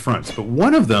multiple different fronts, but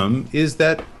one of them is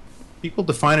that people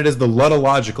define it as the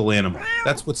ludological animal.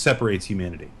 That's what separates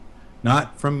humanity,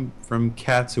 not from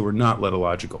cats who are not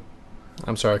ludological.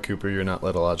 I'm sorry, Cooper, you're not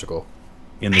ludological.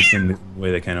 In the way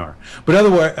they kind of are. But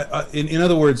in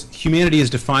other words, humanity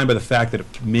is defined by the fact that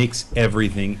it makes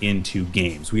everything into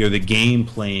games. We are the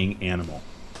game-playing animal.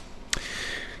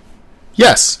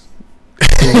 Yes.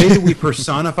 The way that we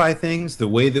personify things, the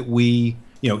way that we,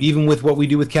 even with what we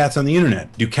do with cats on the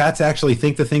internet, do cats actually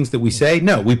think the things that we say?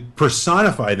 No, we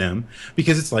personify them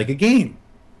because it's like a game,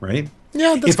 right?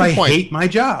 Yeah, that's a good point. If I hate my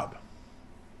job,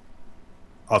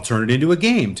 I'll turn it into a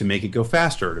game to make it go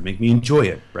faster, to make me enjoy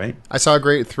it, right? I saw a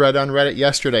great thread on Reddit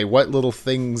yesterday. What little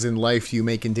things in life do you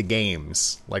make into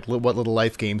games? Like, what little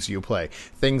life games do you play?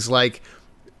 Things like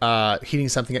heating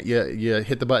something up. You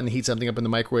hit the button, heat something up in the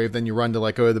microwave, then you run to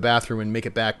go to the bathroom and make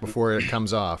it back before it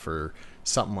comes off, or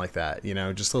something like that.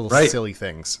 Just little silly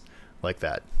things like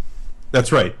that.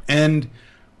 That's right. And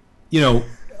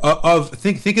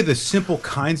think of the simple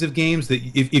kinds of games that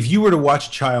if you were to watch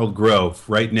a child grow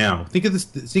right now, think of this.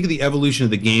 Think of the evolution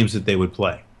of the games that they would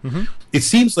play. It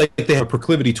seems like they have a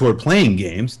proclivity toward playing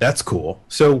games. That's cool.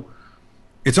 So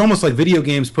it's almost like video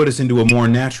games put us into a more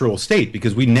natural state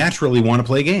because we naturally want to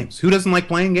play games. Who doesn't like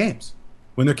playing games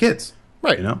when they're kids?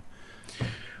 Right. You know.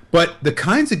 But the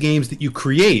kinds of games that you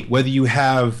create, whether you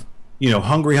have,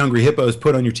 hungry hippos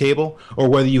put on your table or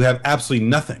whether you have absolutely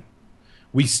nothing,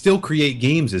 we still create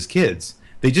games as kids.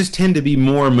 They just tend to be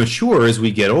more mature as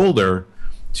we get older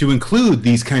to include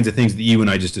these kinds of things that you and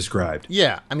I just described.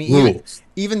 Yeah, I mean,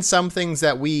 even some things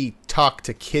that we talk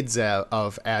to kids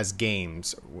of as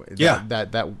games.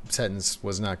 That sentence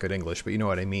was not good English, but you know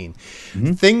what I mean.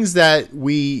 Things that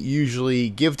we usually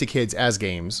give to kids as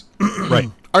games Right.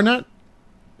 are not,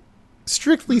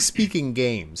 strictly speaking,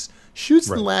 games. Chutes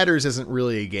and Ladders isn't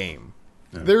really a game.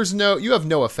 No. You have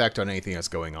no effect on anything that's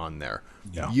going on there.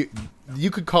 Yeah. You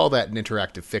could call that an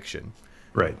interactive fiction.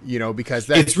 Right. Because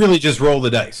it's really just roll the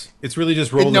dice. It's really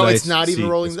just roll the dice. No, it's not even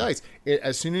rolling the dice.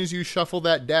 As soon as you shuffle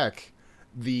that deck,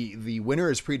 the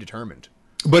winner is predetermined.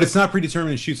 But it's not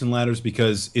predetermined in Chutes and Ladders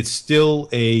because it's still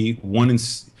a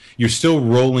you're still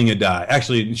rolling a die.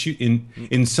 Actually, in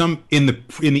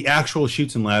the actual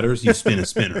Chutes and Ladders, you spin a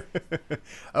spinner.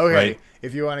 Okay. Right?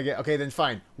 If you want to get then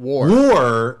fine.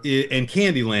 War and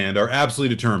Candyland are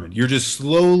absolutely determined. You're just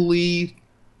slowly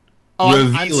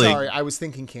revealing. I'm sorry. I was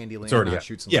thinking Candyland, not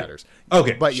Chutes and Ladders.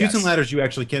 Okay, but Chutes and Ladders you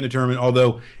actually can determine,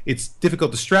 although it's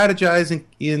difficult to strategize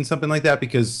in something like that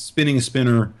because spinning a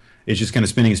spinner is just kind of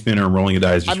spinning a spinner and rolling a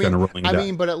die is just kind of rolling a die. I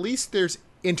mean, but at least there's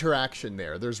interaction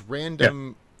there. There's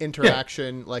random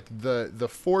interaction, like the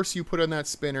force you put on that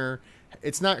spinner.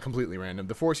 It's not completely random.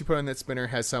 The force you put on that spinner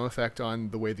has some effect on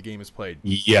the way the game is played.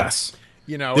 Yes.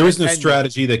 There is no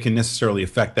strategy that can necessarily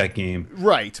affect that game.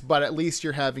 Right, but at least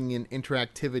you're having an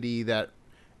interactivity that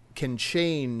can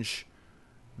change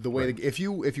the way. Right. If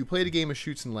you played a game of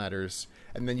Chutes and Ladders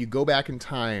and then you go back in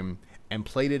time and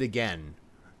played it again,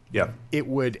 it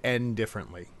would end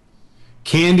differently.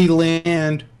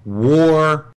 Candyland,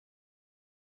 War,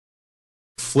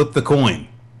 Flip the Coin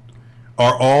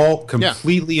are all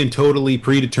completely and totally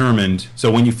predetermined.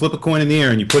 So when you flip a coin in the air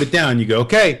and you put it down, you go,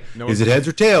 okay, is it heads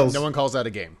or tails? No one calls that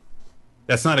a game.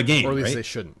 That's not a game, or at least right? they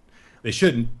shouldn't. They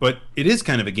shouldn't, but it is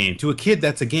kind of a game. To a kid,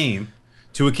 that's a game.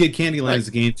 To a kid, Candyland is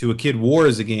a game. To a kid, War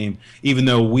is a game. Even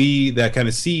though we that kind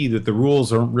of see that the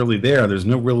rules aren't really there, there's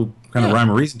no real kind of rhyme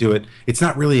or reason to it, it's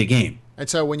not really a game. And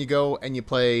so when you go and you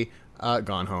play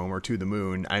Gone Home or To the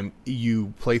Moon,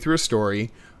 you play through a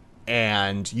story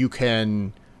and you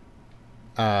can...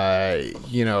 there's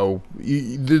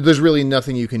really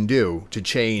nothing you can do to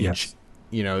change,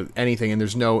 anything, and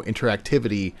there's no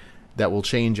interactivity that will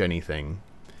change anything.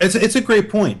 It's a great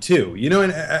point too,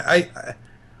 and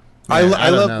I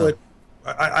love what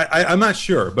I'm not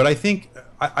sure, but I think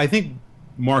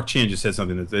Mark Chan just said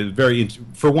something that's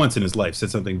for once in his life,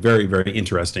 said something very, very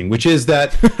interesting, which is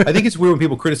that I think it's weird when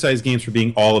people criticize games for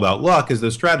being all about luck, as though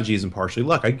strategy isn't partially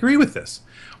luck. I agree with this.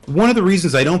 One of the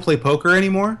reasons I don't play poker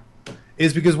anymore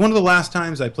is because one of the last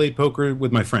times I played poker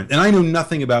with my friend, and I know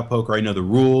nothing about poker. I know the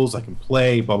rules. I can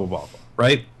play, blah, blah, blah, blah,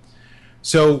 right?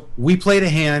 So we played a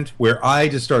hand where I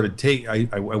just started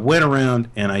I went around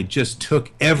and I just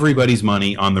took everybody's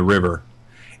money on the river.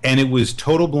 And it was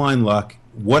total blind luck.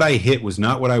 What I hit was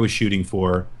not what I was shooting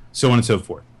for, so on and so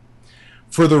forth.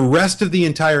 For the rest of the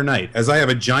entire night, as I have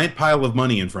a giant pile of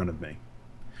money in front of me,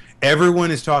 everyone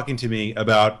is talking to me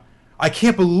about, I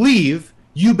can't believe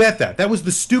you bet that. That was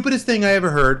the stupidest thing I ever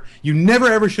heard. You never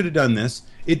ever should have done this.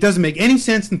 It doesn't make any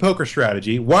sense in poker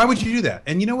strategy. Why would you do that?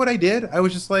 And you know what I did? I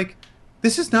was just like,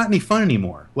 this is not any fun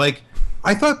anymore. Like,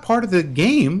 I thought part of the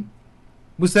game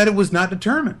was that it was not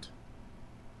determined.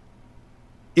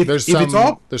 There's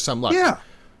some luck. Yeah.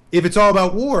 If it's all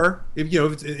about war,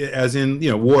 as in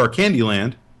War or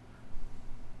Candyland,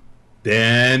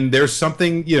 then there's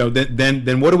something,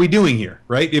 then what are we doing here,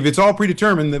 right? If it's all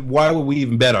predetermined, then why would we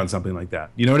even bet on something like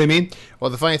that? You know what I mean? Well,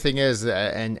 the funny thing is,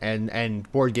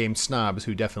 and board game snobs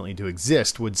who definitely do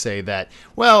exist would say that,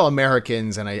 well,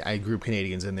 Americans, and I group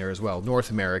Canadians in there as well, North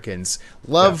Americans,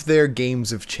 love their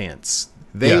games of chance.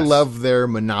 They love their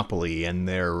Monopoly and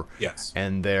their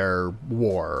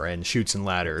War and Chutes and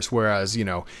Ladders, whereas,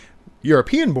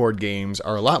 European board games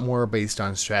are a lot more based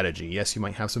on strategy. Yes, you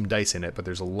might have some dice in it, but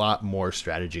there's a lot more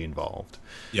strategy involved.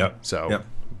 Yep. So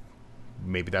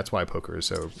maybe that's why poker is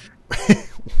so...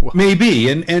 Maybe.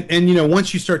 And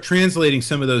once you start translating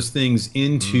some of those things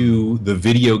into the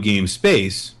video game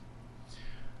space,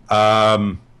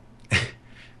 there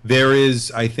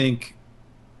is, I think,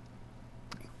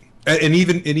 an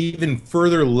even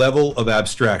further level of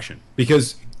abstraction.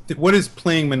 Because what is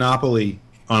playing Monopoly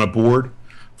on a board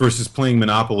versus playing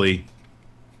Monopoly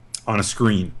on a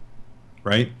screen,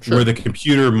 right? Sure. Where the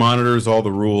computer monitors all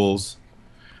the rules,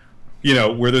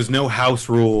 where there's no house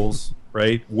rules,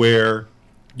 right? Where,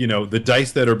 the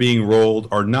dice that are being rolled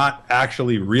are not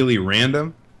actually really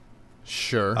random.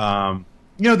 Sure.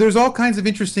 There's all kinds of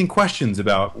interesting questions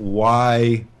about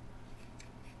why,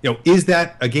 is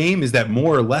that a game? Is that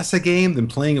more or less a game than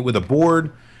playing it with a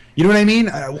board? You know what I mean?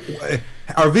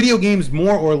 Are video games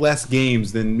more or less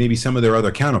games than maybe some of their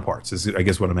other counterparts, is I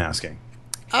guess what I'm asking.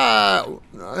 That's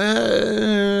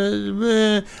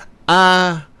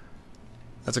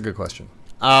a good question.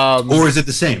 Or is it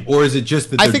the same? Or is it just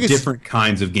that I they're think it's- different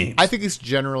kinds of games? I think it's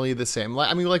generally the same.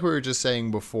 I mean, like we were just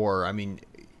saying before, I mean,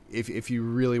 if you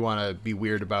really want to be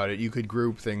weird about it, you could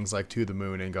group things like To the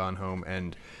Moon and Gone Home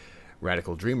and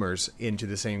Radical Dreamers into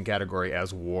the same category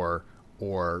as War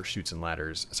or Chutes and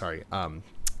Ladders. Sorry,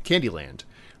 Candyland.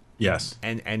 Yes.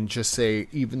 And just say,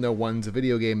 even though one's a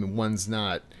video game and one's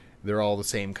not, they're all the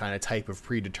same kind of type of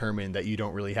predetermined that you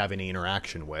don't really have any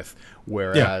interaction with.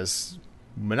 Whereas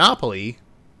Monopoly,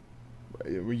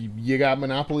 you got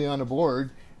Monopoly on a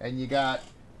board and you got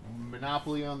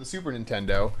Monopoly on the Super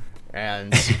Nintendo,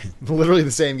 and literally the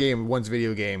same game. One's a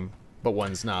video game, but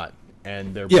one's not.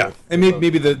 And they're both, and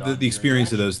maybe the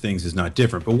experience of those things is not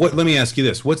different. But let me ask you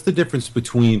this: what's the difference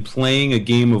between playing a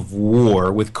game of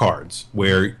war with cards,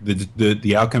 where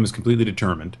the outcome is completely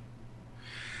determined,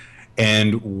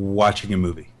 and watching a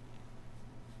movie?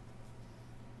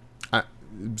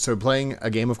 So playing a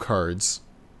game of cards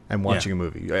and watching a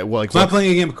movie. It's not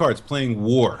playing a game of cards; playing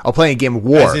war. Oh, playing a game of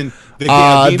war. As in the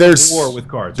game there's of war with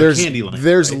cards. There's Candyland,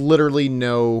 there's right? literally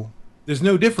no. There's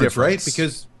no difference, right?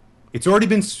 Because it's already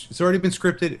been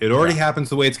scripted. It already happens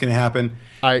the way it's going to happen.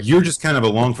 You're just kind of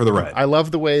along for the ride. I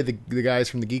love the way the guys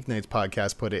from the Geek Nights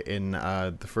podcast put it in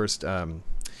the first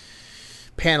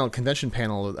convention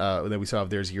panel that we saw of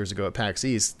theirs years ago at PAX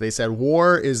East. They said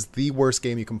war is the worst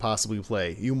game you can possibly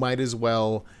play. You might as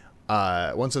well,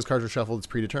 once those cards are shuffled, it's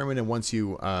predetermined, and once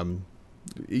you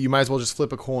might as well just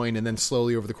flip a coin and then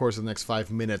slowly over the course of the next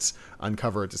 5 minutes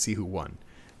uncover it to see who won.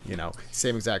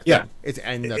 Same exact thing.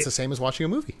 And that's the same as watching a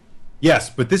movie.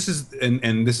 Yes, but this is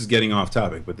and this is getting off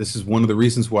topic, but this is one of the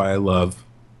reasons why I love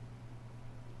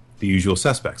The Usual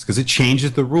Suspects, because it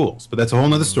changes the rules. But that's a whole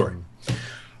nother story.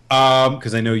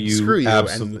 Because I know you Screw you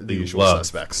absolutely and The Usual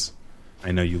Suspects.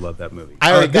 I know you love that movie.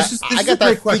 I got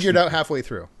that figured out halfway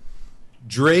through.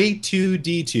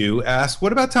 Dre2D2 asks,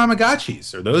 what about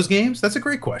Tamagotchis? Are those games? That's a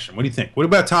great question. What do you think? What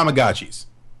about Tamagotchis?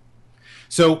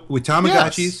 So with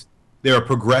Tamagotchis, there are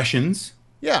progressions.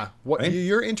 Yeah. Right?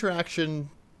 Your interaction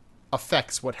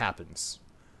affects what happens.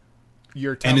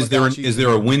 And is there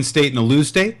a win state and a lose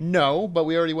state? No, but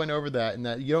we already went over that, and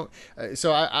that you don't.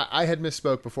 So I had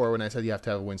misspoke before when I said you have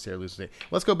to have a win state or lose state.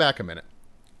 Let's go back a minute.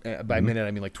 By a minute,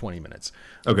 I mean like 20 minutes.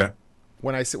 Okay.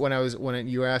 When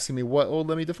you were asking me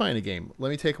let me define a game. Let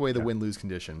me take away the win lose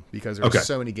condition, because there are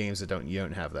so many games that you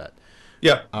don't have that.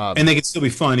 Yeah, and they can still be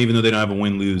fun even though they don't have a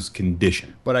win-lose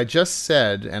condition. But I just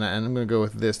said, and I'm going to go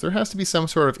with this: there has to be some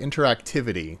sort of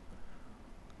interactivity.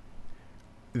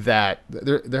 There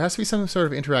has to be some sort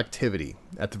of interactivity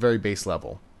at the very base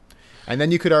level. And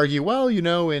then you could argue, well,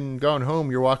 in Gone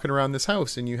Home, you're walking around this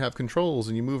house and you have controls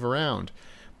and you move around.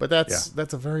 But that's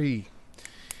a very...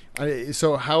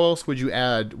 So how else would you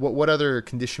add... What other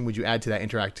condition would you add to that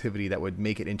interactivity that would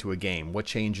make it into a game? What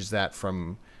changes that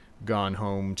from Gone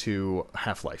Home to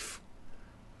Half-Life?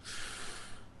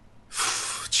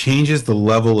 Changes the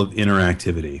level of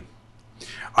interactivity.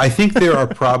 I think there are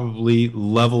probably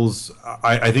levels.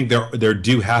 I think there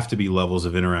do have to be levels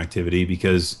of interactivity,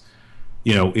 because,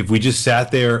 if we just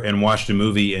sat there and watched a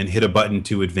movie and hit a button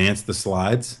to advance the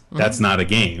slides, that's not a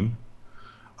game.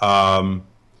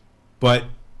 But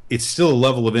it's still a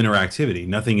level of interactivity.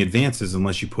 Nothing advances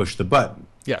unless you push the button.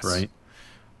 Yes. Right.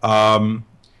 And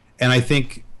I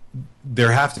think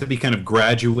there have to be kind of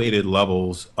graduated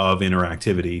levels of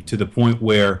interactivity to the point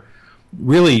where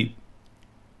really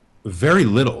very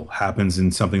little happens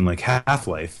in something like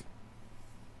Half-Life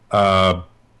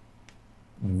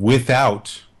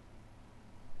without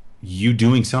you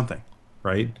doing something,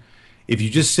 right? If you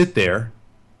just sit there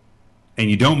and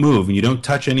you don't move and you don't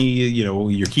touch any,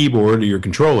 your keyboard or your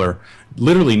controller,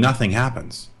 literally nothing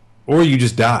happens. Or you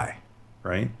just die,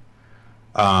 right?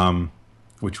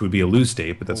 Which would be a lose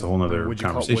state, but that's a whole other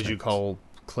conversation. Would you call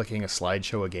clicking a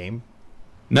slideshow a game?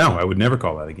 No, I would never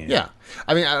call that a game. Yeah,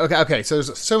 I mean, okay. So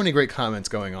there's so many great comments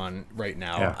going on right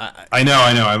now. Yeah. I know.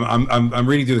 I'm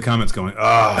reading through the comments, going,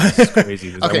 "Oh, this is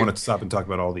crazy." Okay. I want to stop and talk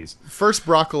about all these. First,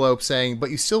 Broccolope saying,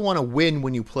 "But you still want to win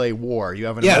when you play War. You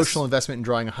have an emotional investment in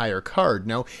drawing a higher card."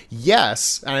 No,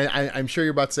 yes, and I'm sure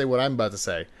you're about to say what I'm about to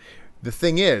say. The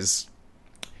thing is,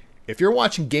 if you're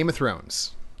watching Game of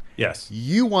Thrones, yes,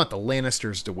 you want the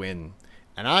Lannisters to win.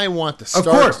 And I want the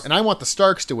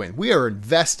Starks to win. We are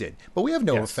invested, but we have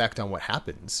no effect on what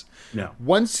happens. No.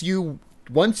 Once you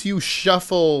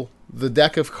shuffle the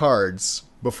deck of cards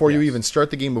before you even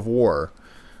start the game of War,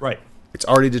 right, it's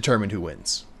already determined who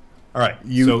wins. All right.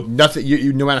 You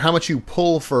no matter how much you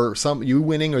pull for you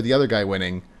winning or the other guy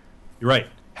winning, you're right.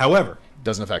 However,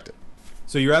 doesn't affect it.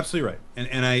 So you're absolutely right.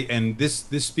 And this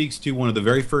speaks to one of the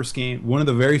very first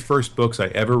books I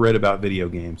ever read about video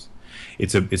games.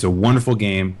 It's a wonderful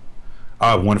game,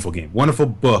 wonderful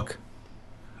book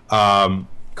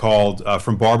called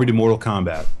From Barbie to Mortal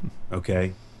Kombat.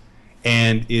 Okay,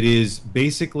 and it is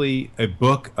basically a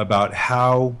book about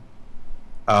how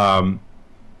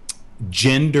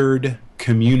gendered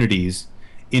communities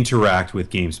interact with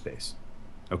game space.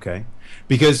 Okay,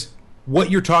 because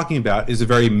what you're talking about is a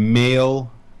very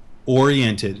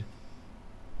male-oriented.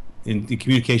 In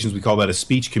communications, we call that a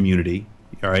speech community.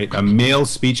 All right, a male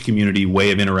speech community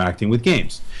way of interacting with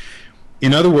games.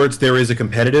 In other words, there is a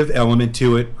competitive element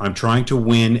to it. I'm trying to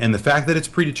win, and the fact that it's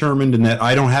predetermined and that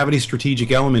I don't have any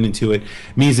strategic element into it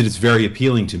means that it's very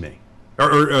appealing to me,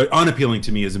 or unappealing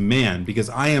to me as a man, because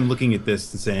I am looking at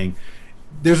this and saying,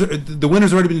 the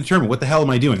winner's already been determined. What the hell am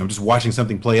I doing? I'm just watching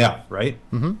something play out, right?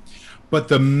 Mm-hmm. But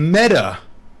the meta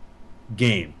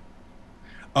game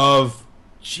of,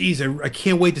 geez, I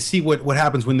can't wait to see what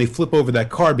happens when they flip over that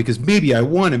card, because maybe I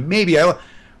won and maybe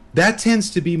that tends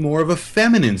to be more of a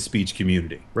feminine speech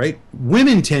community, right?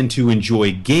 Women tend to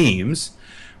enjoy games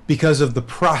because of the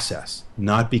process,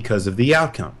 not because of the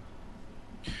outcome.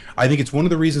 I think it's one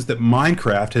of the reasons that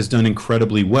Minecraft has done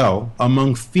incredibly well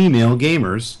among female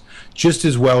gamers, just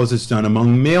as well as it's done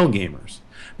among male gamers,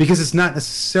 because it's not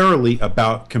necessarily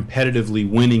about competitively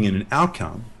winning in an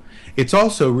outcome. It's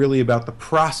also really about the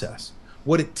process,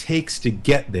 what it takes to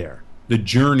get there, the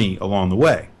journey along the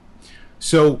way.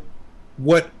 So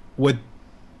what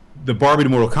the Barbie to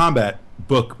Mortal Kombat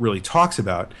book really talks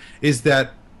about is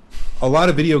that a lot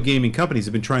of video gaming companies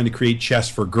have been trying to create chess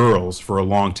for girls for a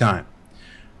long time.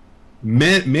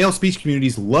 Male speech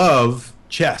communities love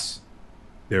chess.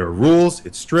 There are rules,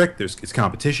 it's strict, it's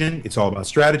competition, it's all about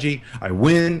strategy. I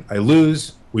win, I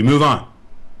lose, we move on.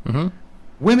 Mm-hmm.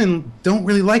 Women don't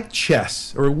really like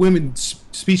chess, or women's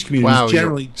speech communities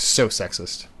generally. You're so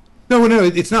sexist. No,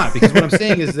 it's not, because what I'm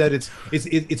saying is that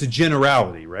it's a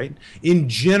generality, right? In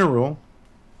general,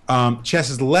 chess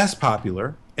is less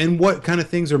popular, and what kind of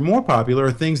things are more popular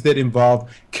are things that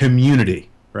involve community,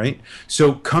 right?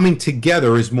 So coming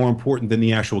together is more important than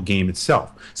the actual game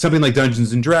itself. Something like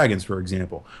Dungeons and Dragons, for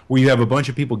example, where you have a bunch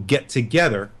of people get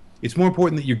together. It's more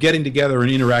important that you're getting together and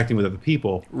interacting with other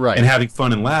people, right, and having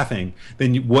fun and laughing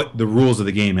than what the rules of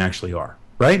the game actually are,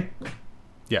 right?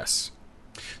 Yes.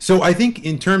 So I think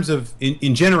in terms of,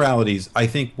 in generalities, I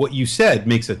think what you said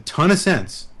makes a ton of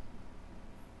sense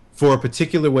for a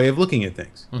particular way of looking at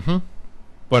things. Mm-hmm.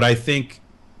 But I think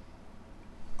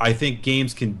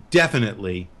games can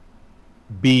definitely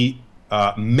be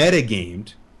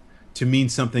metagamed to mean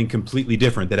something completely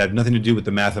different that had nothing to do with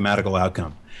the mathematical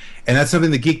outcome. And that's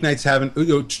something that Geek Nights haven't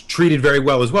treated very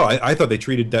well as well. I thought they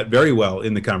treated that very well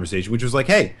in the conversation, which was like,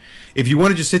 hey, if you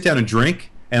want to just sit down and drink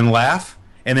and laugh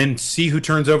and then see who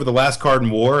turns over the last card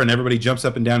in war and everybody jumps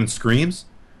up and down and screams,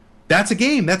 that's a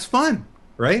game. That's fun,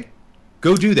 right?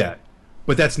 Go do that.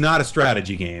 But that's not a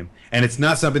strategy game, and it's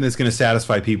not something that's going to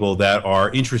satisfy people that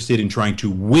are interested in trying to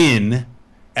win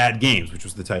at games, which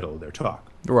was the title of their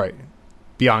talk. Right.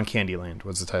 Beyond Candyland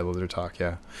was the title of their talk,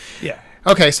 yeah. Yeah.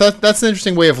 Okay, so that's an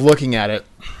interesting way of looking at it.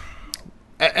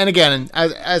 And again,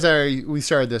 as we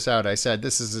started this out, I said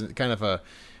this is kind of a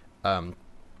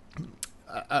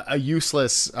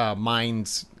useless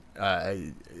mind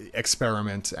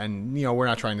experiment, and we're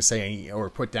not trying to say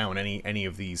or put down any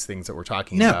of these things that we're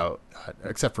talking about,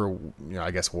 except for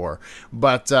I guess war.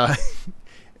 But I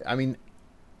mean,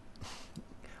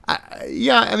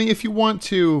 if you want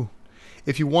to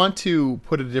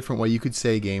put it a different way, you could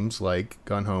say games like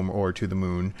Gone Home or To the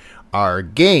Moon are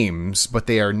games, but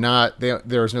they are not.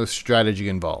 There is no strategy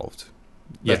involved.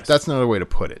 Yes. That's another way to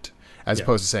put it, as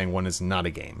opposed to saying one is not a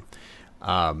game.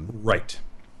 Right.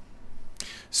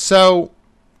 So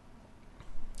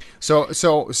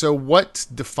what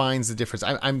defines the difference?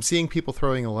 I'm seeing people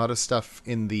throwing a lot of stuff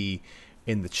in the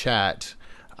chat.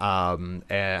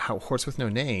 Horse with No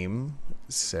Name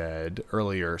said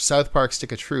earlier, South Park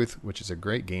Stick of Truth, which is a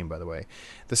great game, by the way.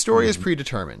 The story is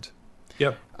predetermined.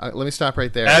 Yep. Let me stop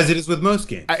right there. As it is with most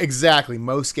games. Exactly.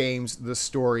 Most games, the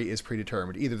story is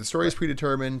predetermined. Either the story is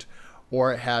predetermined,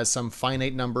 or it has some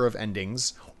finite number of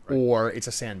endings, or it's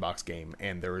a sandbox game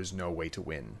and there is no way to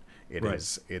win. It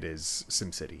is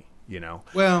SimCity, you know?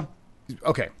 Well,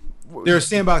 okay. There are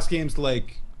sandbox games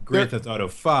like Grand Theft Auto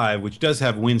 5, which does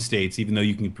have win states, even though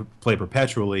you can play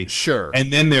perpetually. Sure.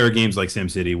 And then there are games like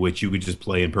SimCity, which you could just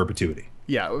play in perpetuity.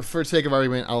 Yeah, for sake of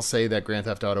argument, I'll say that Grand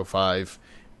Theft Auto 5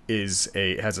 has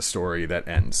a story that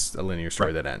ends, a linear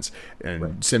story that ends.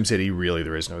 And SimCity, really,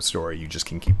 there is no story. You just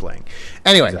can keep playing.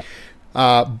 Anyway, exactly.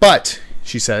 But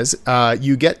she says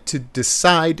you get to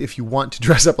decide if you want to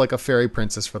dress up like a fairy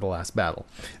princess for the last battle.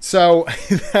 So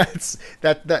that's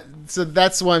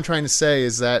what I'm trying to say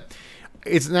is that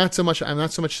it's not so much. I'm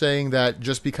not so much saying that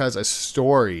just because a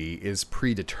story is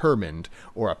predetermined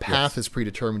or a path is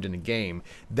predetermined in a game,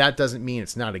 that doesn't mean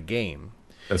it's not a game.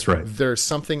 That's right. There's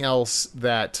something else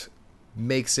that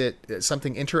makes it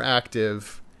something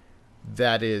interactive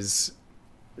that is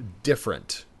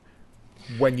different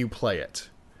when you play it.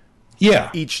 Yeah.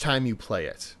 Each time you play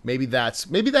it. Maybe that's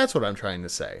what I'm trying to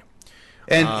say.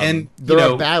 And there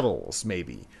are battles.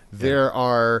 Maybe there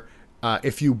are.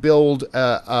 If you build even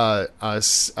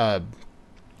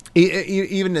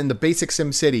in the basic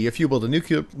SimCity, if you build a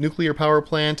nuclear power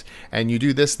plant and you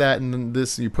do this, that, and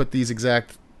this, you put these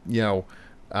exact,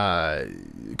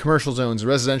 commercial zones,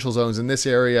 residential zones in this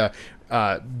area,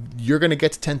 you're going to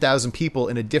get to 10,000 people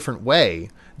in a different way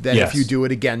than if you do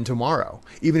it again tomorrow.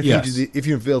 Even if if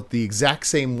you built the exact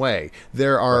same way,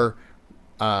 there are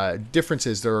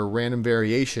differences. There are random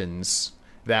variations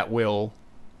that will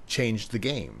change the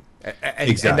game.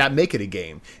 And that make it a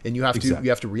game, and you have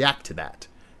to react to that,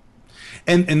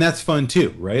 and that's fun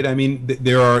too, right? I mean,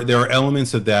 there are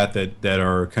elements of that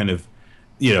are kind of,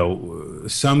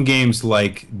 some games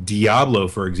like Diablo,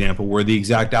 for example, were the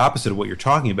exact opposite of what you're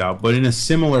talking about, but in a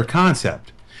similar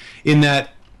concept, in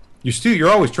that you're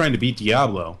always trying to beat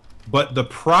Diablo, but the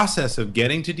process of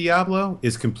getting to Diablo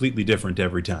is completely different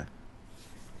every time,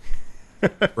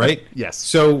 right? Yes.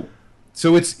 So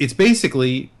it's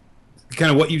basically kind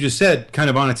of what you just said, kind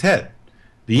of on its head.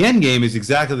 The end game is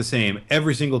exactly the same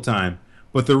every single time,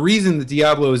 but the reason that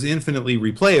Diablo is infinitely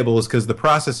replayable is because the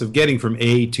process of getting from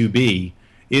A to B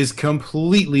is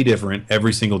completely different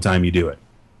every single time you do it.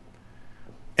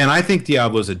 And I think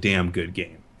Diablo is a damn good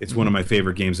game. It's one of my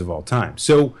favorite games of all time.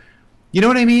 So, you know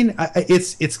what I mean?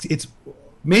 It's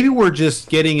maybe we're just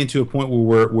getting into a point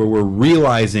where we're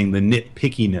realizing the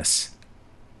nitpickiness,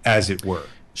 as it were.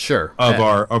 Sure. Of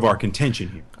our contention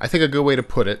here. I think a good way to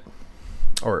put it,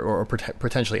 or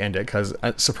potentially end it, because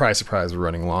surprise, surprise, we're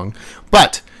running long.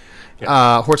 But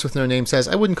Horse with No Name says,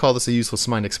 I wouldn't call this a useless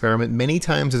mind experiment. Many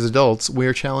times as adults, we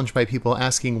are challenged by people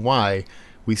asking why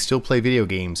we still play video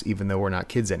games even though we're not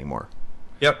kids anymore.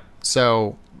 Yep.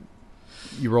 So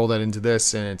you roll that into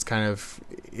this, and it's kind of,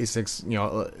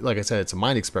 like I said, it's a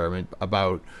mind experiment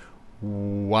about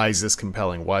why is this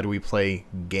compelling? Why do we play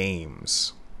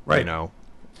games? Right.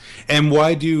 And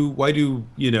why do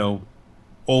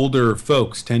older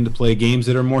folks tend to play games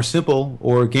that are more simple,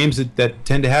 or games that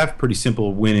tend to have pretty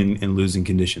simple win and losing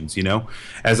conditions?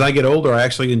 As I get older, I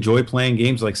actually enjoy playing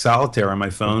games like Solitaire on my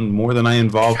phone more than I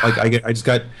involve. Like I just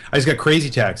got Crazy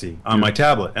Taxi on my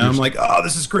tablet, and I'm like, oh,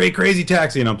 this is great, Crazy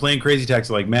Taxi, and I'm playing Crazy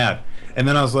Taxi like mad. And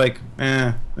then I was like,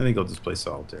 I think I'll just play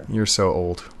Solitaire. You're so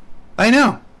old. I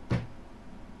know.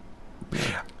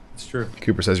 It's true.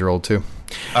 Cooper says you're old too.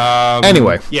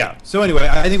 Anyway. Yeah. So anyway,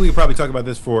 I think we could probably talk about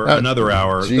this for another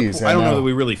hour. Geez, I don't know that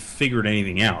we really figured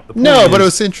anything out. But it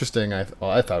was interesting. I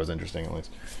thought it was interesting, at least.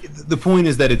 The point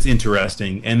is that it's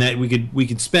interesting, and that we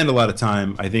could spend a lot of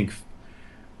time, I think,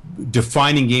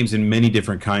 defining games in many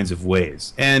different kinds of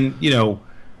ways. And maybe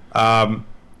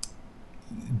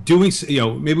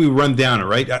we run down it,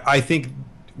 right? I think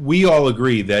we all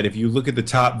agree that if you look at the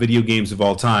top video games of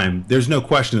all time, there's no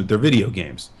question that they're video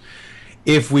games.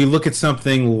 If we look at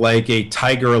something like a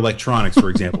Tiger Electronics,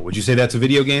 for example, would you say that's a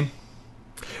video game?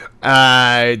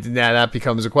 Now that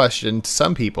becomes a question to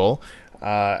some people.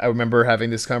 I remember having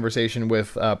this conversation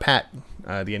with Pat,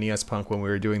 the NES punk, when we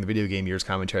were doing the Video Game Years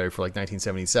commentary for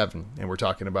 1977, and we're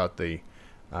talking about the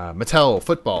Mattel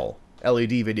football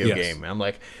LED video game. And I'm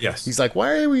like, he's like,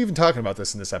 why are we even talking about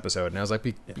this in this episode? And I was like,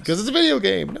 because it's a video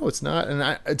game. No, it's not.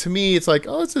 And to me, it's like,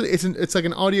 it's like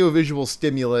an audio visual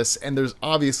stimulus, and there's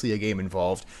obviously a game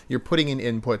involved. You're putting in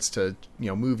inputs to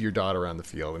move your dot around the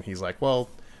field, and he's like, well,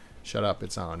 shut up,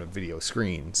 it's on a video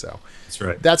screen. So that's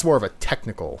right. That's more of a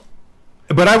technical.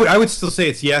 But I would still say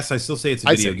it's yes. I still say it's a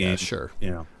I'd video say game. yes, sure.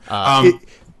 You know.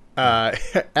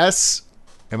 S,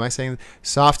 am I saying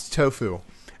Soft Tofu?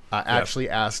 Actually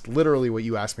asked literally what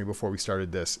you asked me before we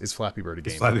started this. Is Flappy Bird a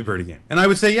game? Flappy Bird a game, and I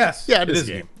would say yes. Yeah, it is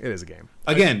a game. It is a game.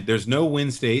 Again, there's no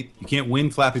win state. You can't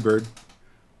win Flappy Bird,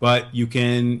 but you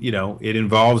can. You know, it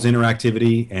involves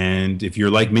interactivity, and if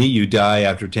you're like me, you die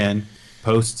after 10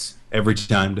 posts every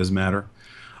time. Doesn't matter.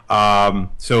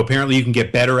 So apparently, you can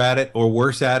get better at it or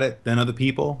worse at it than other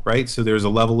people, right? So there's a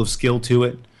level of skill to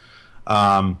it.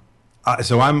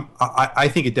 So I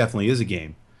think it definitely is a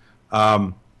game.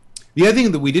 The other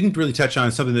thing that we didn't really touch on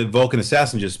is something that Vulcan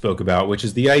Assassin just spoke about, which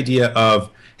is the idea of,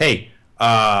 hey,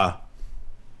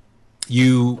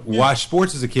 you watch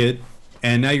sports as a kid,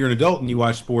 and now you're an adult and you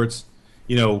watch sports.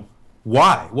 You know,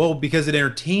 why? Well, because it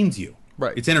entertains you.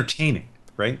 Right. It's entertaining,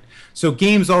 right? So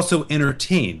games also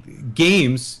entertain.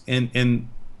 Games and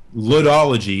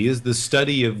ludology is the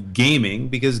study of gaming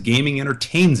because gaming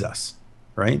entertains us,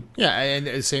 right? Yeah, and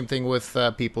the same thing with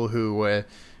people who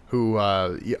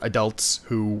adults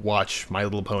who watch My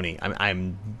Little Pony.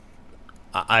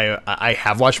 I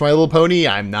have watched My Little Pony.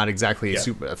 I'm not exactly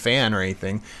a fan or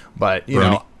anything, but you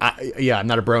know, I'm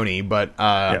not a brony, but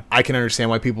I can understand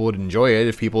why people would enjoy it.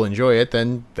 If people enjoy it,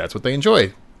 then that's what they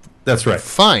enjoy. That's right.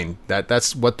 Fine.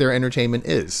 That's what their entertainment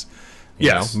is. You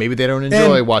Yes. know, maybe they don't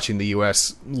enjoy watching the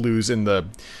U.S. lose in the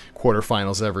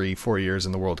quarterfinals every 4 years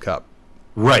in the World Cup.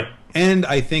 Right. And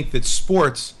I think that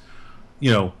sports,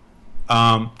 you know,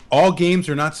 all games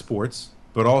are not sports,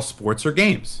 but all sports are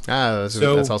games.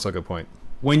 That's also a good point.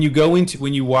 When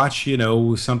you watch, you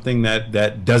know, something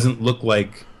that doesn't look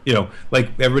like, you know,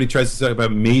 like everybody tries to talk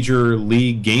about major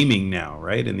league gaming now,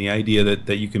 right? And the idea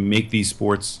that you can make these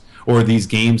sports or these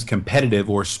games competitive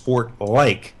or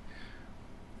sport-like,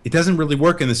 it doesn't really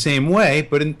work in the same way,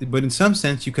 but in some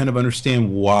sense you kind of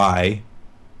understand why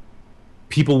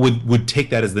people would take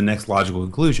that as the next logical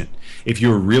conclusion. If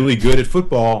you're really good at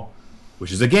football,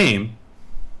 which is a game,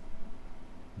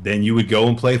 then you would go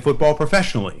and play football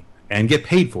professionally and get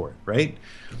paid for it, right?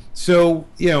 So,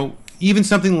 you know, even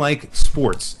something like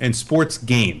sports and sports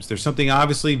games, there's something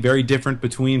obviously very different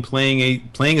between playing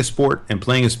a sport and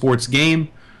playing a sports game,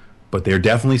 but they're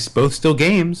definitely both still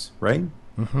games, right?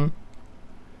 Mm-hmm.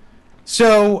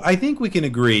 So I think we can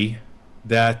agree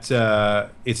that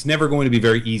it's never going to be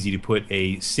very easy to put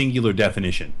a singular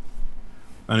definition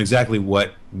on exactly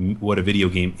what a video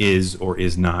game is or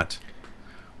is not.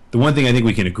 The one thing I think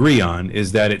we can agree on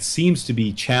is that it seems to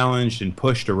be challenged and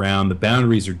pushed around. The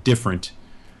boundaries are different,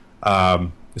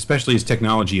 especially as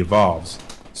technology evolves,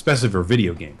 especially for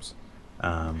video games,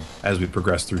 as we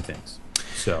progress through things.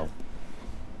 So,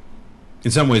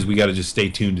 in some ways, we got to just stay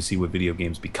tuned to see what video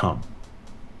games become.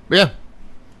 Yeah.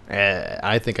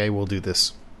 I think I will do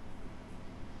this.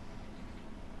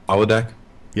 Holodeck?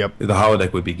 Yep. The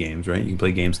holodeck would be games, right? You can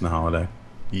play games in the holodeck.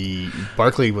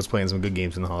 Barkley was playing some good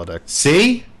games in the holodeck.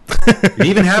 See? It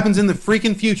even happens in the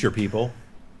freaking future, people.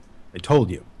 I told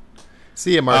you.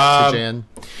 See ya, Mark Trajan.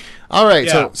 All right,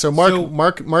 yeah, so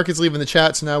Mark is leaving the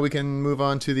chat, so now we can move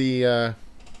on to the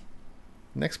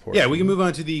next portion. Yeah, we can move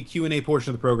on to the Q&A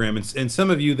portion of the program. And some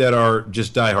of you that are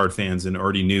just diehard fans and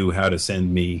already knew how to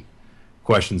send me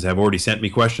questions have already sent me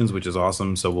questions, which is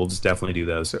awesome. So we'll just definitely do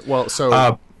those.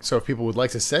 So if people would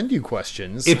like to send you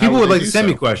questions, if people would like to send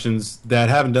me questions that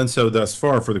haven't done so thus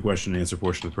far for the question and answer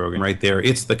portion of the program, right there,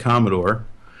 it's the Commodore,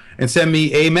 and send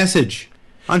me a message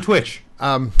on Twitch.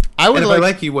 If I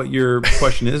like you what your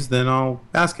question is, then I'll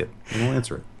ask it and we'll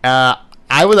answer it.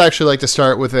 I would actually like to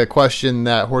start with a question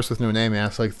that Horse with No Name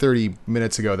asked like 30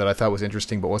 minutes ago that I thought was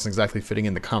interesting, but wasn't exactly fitting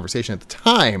in the conversation at the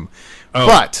time. Oh.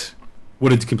 But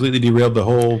would it completely derailed the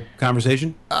whole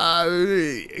conversation?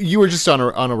 You were just on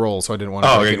a roll, so I didn't want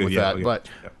to begin with that. Okay. But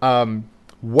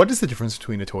what is the difference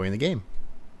between a toy and a game?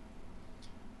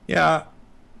 Yeah.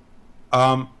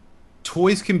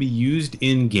 Toys can be used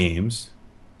in games.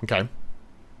 Okay.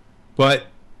 But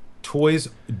toys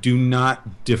do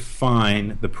not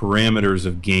define the parameters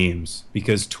of games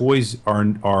because toys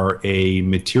are a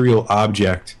material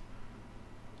object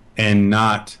and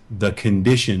not the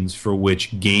conditions for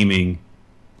which gaming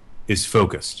is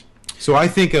focused. So I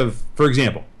think of, for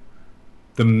example,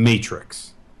 The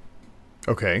Matrix.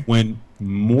 Okay. When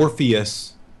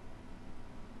Morpheus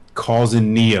calls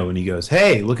in Neo and he goes,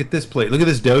 "Hey, look at this place. Look at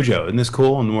this dojo. Isn't this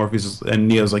cool?" And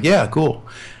Neo's like, "Yeah, cool."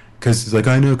 Because he's like,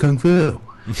 "I know Kung Fu."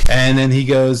 And then he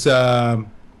goes,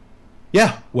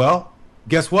 "Yeah, well,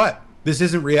 guess what? This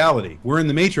isn't reality. We're in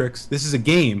the Matrix. This is a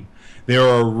game. There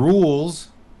are rules.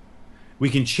 We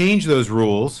can change those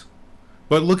rules.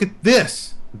 But look at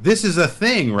this. This is a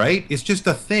thing, right? It's just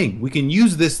a thing. We can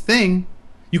use this thing.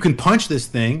 You can punch this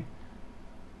thing.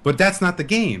 But that's not the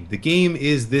game. The game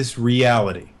is this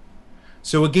reality.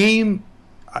 So a game,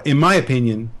 in my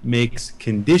opinion, makes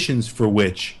conditions for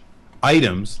which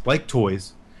items, like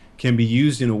toys, can be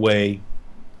used in a way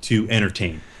to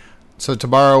entertain. So to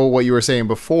borrow what you were saying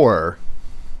before,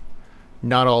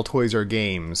 not all toys are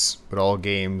games, but all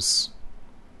games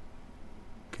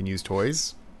can use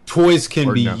toys. Toys can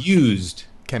Or be no. used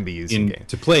Can be used in games.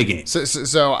 to play games.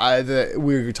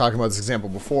 We were talking about this example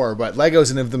before, but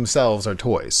Legos in of themselves are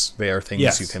toys. They are things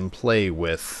Yes. you can play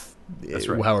with, That's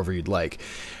right. however you'd like.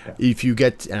 If you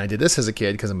get, and I did this as a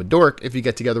kid because I'm a dork. If you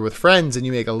get together with friends and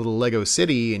you make a little Lego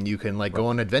city and you can like go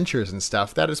on adventures and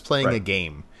stuff, that is playing a Right.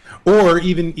 game. Or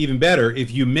even better,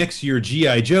 if you mix your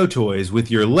G.I. Joe toys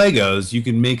with your Legos, you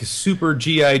can make a super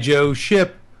G.I. Joe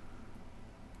ship.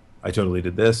 I totally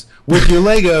did this with your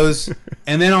Legos,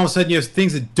 and then all of a sudden you have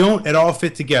things that don't at all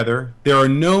fit together. There are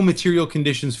no material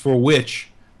conditions for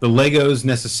which the Legos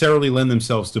necessarily lend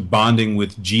themselves to bonding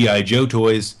with G.I. Joe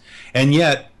toys, and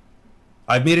yet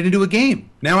I've made it into a game.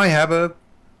 Now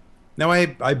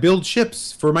I build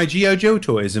ships for my G.I. Joe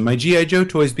toys, and my G.I. Joe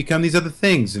toys become these other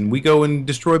things, and we go and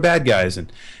destroy bad guys.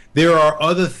 And there are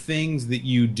other things that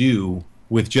you do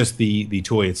with just the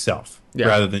toy itself,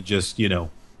 rather than just,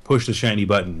 push the shiny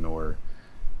button or,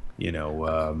 A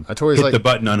toy is hit like the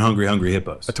button on Hungry Hungry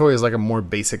Hippos. a toy is like a more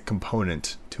basic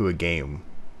component to a game,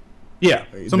 Yeah,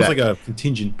 it's almost that- like a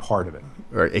contingent part of it.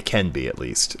 or it can be at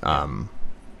least.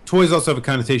 Toys also have a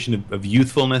connotation of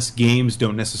youthfulness. Games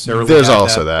don't necessarily There's have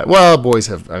also that. Well,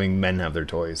 men have their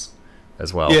toys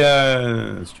as well.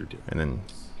 Yeah, that's true too. And then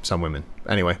some women.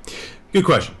 Anyway. Good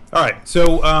question. All right,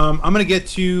 so I'm going to get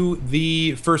to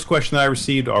the first question that I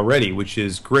received already, which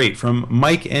is great, from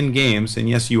Mike N Games. And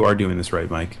yes, you are doing this right,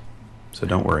 Mike, so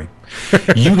don't worry.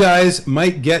 You guys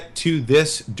might get to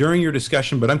this during your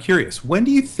discussion, but I'm curious. When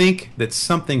do you think that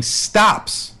something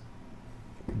stops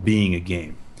being a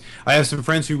game? I have some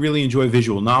friends who really enjoy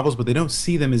visual novels, but they don't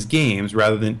see them as games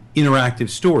rather than interactive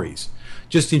stories.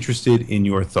 Just interested in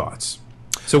your thoughts.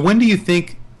 So when do you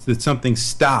think that something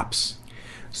stops?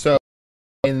 So,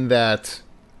 in that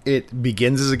it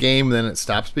begins as a game, then it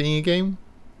stops being a game?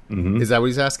 Mm-hmm. Is that what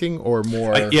he's asking? Or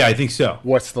more, Yeah, I think so.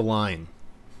 what's the line?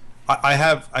 I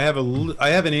have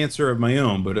an answer of my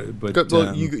own, but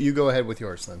You go ahead with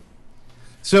yours then.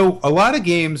 so a lot of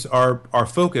games are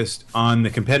focused on the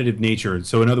competitive nature.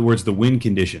 So in other words, the win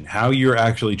condition, how you're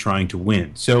actually trying to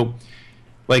win. So,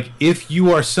 like, if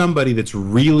you are somebody that's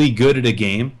really good at a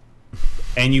game,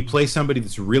 and you play somebody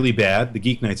that's really bad, the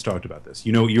Geek Knights talked about this.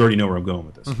 You already know where I'm going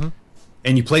with this. Mm-hmm.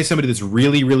 And you play somebody that's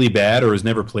really, really bad or has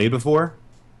never played before,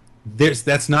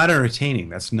 that's not entertaining.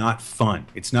 That's not fun.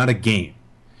 It's not a game.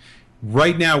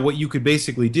 Right now, what you could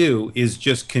basically do is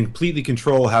just completely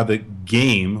control how the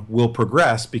game will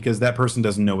progress because that person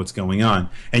doesn't know what's going on,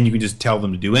 and you can just tell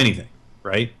them to do anything,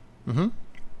 right? Mm-hmm.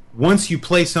 Once you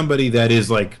play somebody that is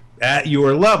like at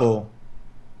your level,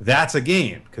 that's a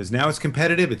game because now it's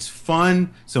competitive, it's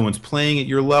fun, someone's playing at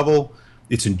your level,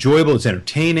 it's enjoyable, it's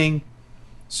entertaining.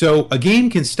 So a game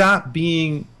can stop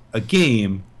being a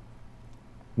game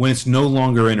when it's no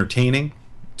longer entertaining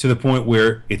to the point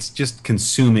where it's just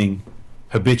consuming,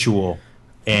 habitual,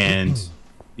 and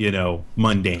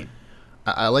mundane.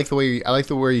 I like the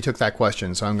way you took that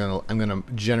question, so I'm gonna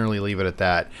generally leave it at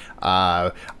that.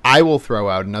 I will throw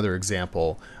out another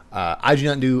example. I do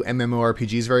not do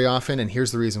MMORPGs very often, and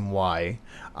here's the reason why.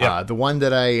 Yep. The one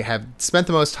that I have spent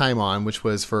the most time on, which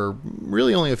was for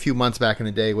really only a few months back in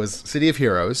the day, was City of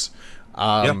Heroes,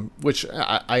 which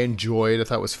I enjoyed. I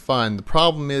thought was fun. The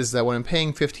problem is that when I'm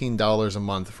paying $15 a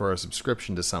month for a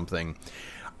subscription to something,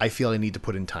 I feel I need to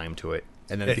put in time to it.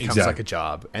 And then it becomes like a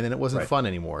job. And then it wasn't fun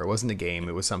anymore. It wasn't a game.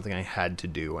 It was something I had to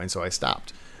do. And so I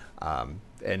stopped.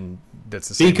 And that's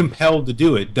the same. Being compelled to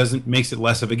do it makes it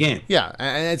less of a game. Yeah,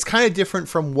 and it's kind of different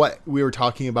from what we were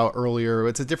talking about earlier.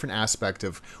 It's a different aspect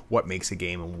of what makes a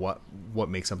game and what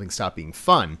makes something stop being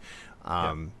fun.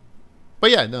 But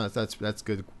yeah, no, that's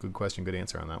good question, good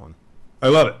answer on that one. I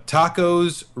love it.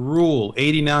 Tacos Rule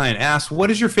 89 asks, what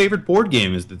is your favorite board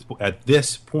game at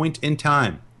this point in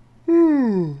time?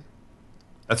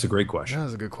 That's a great question. That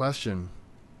was a good question.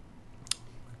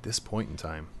 At this point in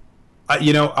time. I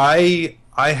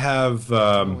have...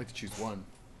 I don't like to choose one.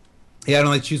 Yeah, I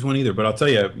don't like to choose one either, but I'll tell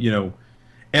you,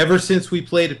 ever since we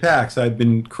played at PAX, I've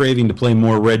been craving to play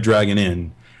more Red Dragon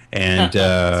Inn.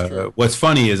 And what's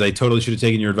funny is I totally should have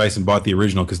taken your advice and bought the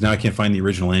original, because now I can't find the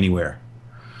original anywhere.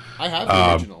 I have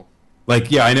the original.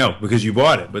 Yeah, I know, because you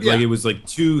bought it. But Yeah. it was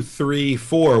 2, 3,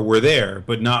 4 were there,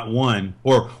 but not one.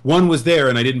 Or one was there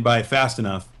and I didn't buy it fast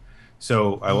enough,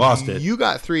 so I lost it. You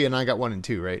got 3 and I got 1 and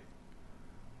 2, right?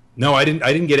 No, I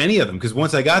didn't get any of them because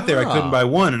once I got there, I couldn't Ah. buy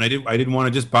one, and I didn't want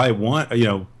to just buy one.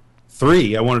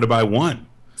 Three. I wanted to buy one.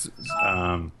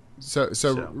 Um, So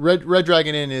so Red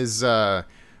Dragon Inn is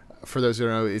for those who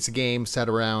don't know, it's a game set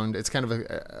around. It's kind of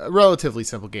a relatively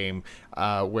simple game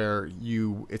where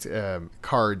it's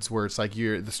cards where it's like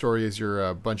the story is you're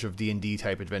a bunch of D&D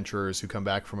type adventurers who come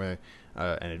back from an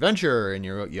adventure, and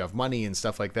you have money and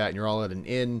stuff like that, and you're all at an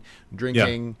inn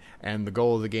drinking, and the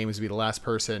goal of the game is to be the last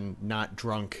person not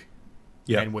drunk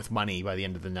yeah, and with money by the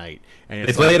end of the night. And they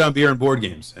it's play it on beer and board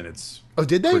games, and it's oh,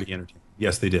 did they? pretty entertaining.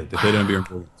 Yes, they did. They played it on beer and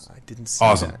board games. I didn't see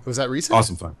Awesome. that. Was that recent?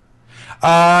 Awesome fun.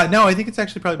 No, I think it's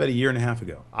actually probably about a year and a half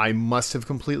ago. I must have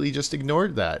completely just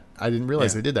ignored that. I didn't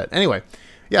realize Yeah. they did that. Anyway,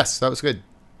 yes, that was good.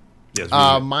 Yes.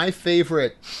 Really good. My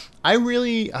favorite, I'm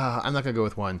not going to go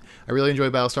with one. I really enjoy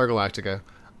Battlestar Galactica.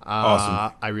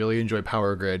 Awesome. I really enjoy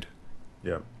Power Grid.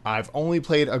 Yeah. I've only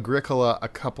played Agricola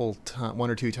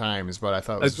one or two times, but I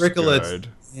thought it was Agricola, good.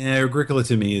 yeah, Agricola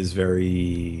to me is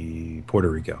very Puerto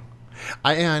Rico.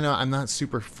 I know I'm not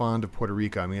super fond of Puerto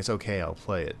Rico. I mean, it's okay. I'll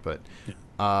play it, but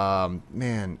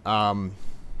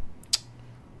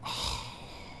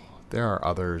there are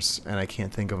others, and I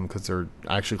can't think of them because they're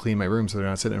I actually clean my room, so they're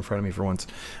not sitting in front of me for once.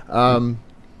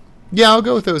 Yeah, I'll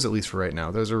go with those at least for right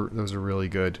now. Those are really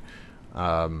good.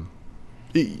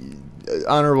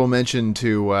 Honorable mention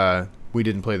to we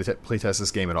didn't play test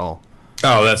this game at all.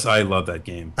 Oh, I love that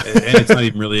game, and it's not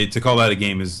even really to call that a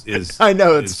game is I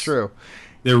know it's is- true.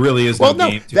 There really is Well, no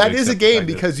no, game. To that it is a except the game fact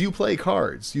that because you play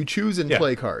cards. You choose and Yeah.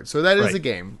 play cards. So that is Right. a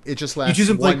game. It just lasts. you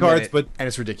choose and play 1 cards, minute, but and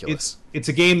it's ridiculous. it's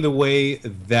a game the way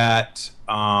that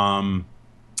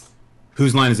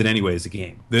Whose Line Is It Anyway is a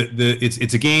game.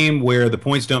 It's a game where the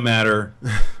points don't matter,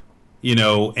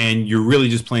 and you're really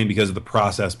just playing because of the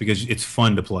process because it's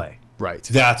fun to play. Right.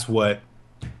 That's what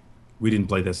we didn't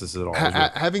play this at all. It was really-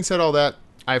 Having said all that,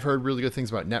 I've heard really good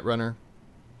things about Netrunner,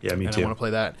 yeah, me and too. I want to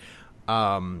play that.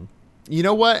 You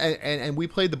know what? And we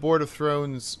played the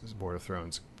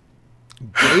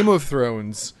Game of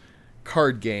Thrones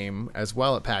card game as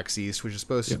well at PAX East, which is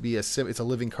supposed to be it's a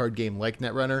living card game like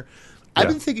Netrunner. I've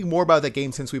been thinking more about that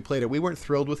game since we played it. We weren't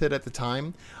thrilled with it at the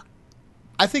time.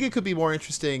 I think it could be more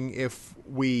interesting if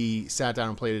we sat down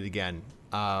and played it again.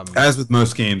 As with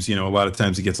most games, a lot of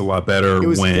times it gets a lot better It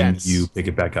was when dense. you pick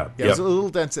it back up. Yeah, it was a little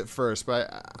dense at first, but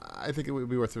I think it would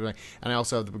be worth it. And I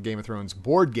also have the Game of Thrones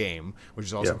board game, which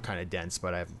is also kind of dense,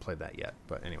 but I haven't played that yet.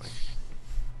 But anyway.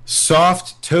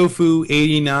 Soft Tofu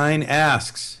 89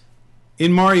 asks,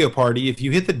 in Mario Party, if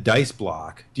you hit the dice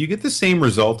block, do you get the same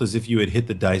result as if you had hit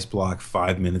the dice block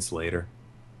 5 minutes later?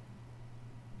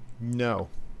 No.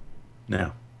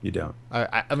 No, you don't.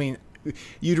 I mean,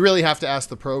 you'd really have to ask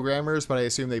the programmers, but I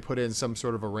assume they put in some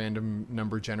sort of a random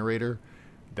number generator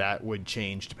that would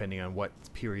change depending on what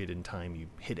period in time you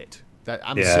hit it.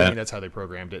 I'm assuming that's how they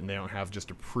programmed it, and they don't have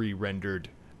just a pre-rendered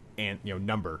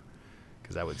number,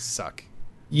 because that would suck.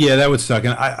 Yeah, that would suck.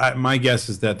 And my guess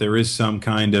is that there is some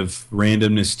kind of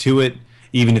randomness to it,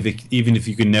 even if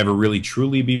you can never really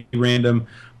truly be random.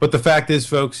 But the fact is,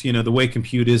 folks, the way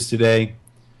compute is today,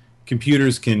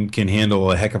 computers can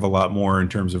handle a heck of a lot more in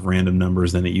terms of random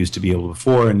numbers than it used to be able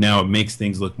before, and now it makes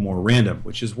things look more random,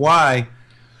 which is why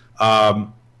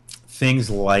things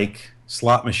like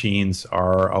slot machines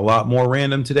are a lot more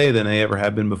random today than they ever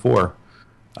have been before.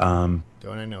 Don't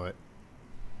I know it?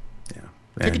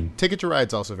 Ticket to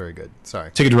Ride's also very good.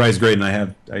 Sorry. Ticket to Ride is great,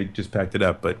 and I just packed it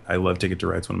up, but I love Ticket to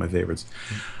Ride. It's one of my favorites.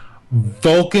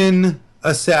 Vulcan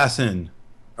Assassin,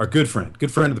 our good friend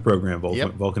of the program,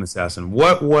 Vulcan Assassin.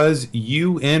 What was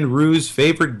you and Rue's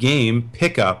favorite game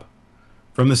pickup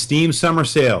from the Steam Summer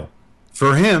Sale?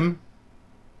 For him,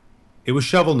 it was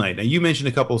Shovel Knight. Now, you mentioned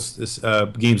a couple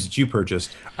games that you purchased.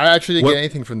 I actually didn't get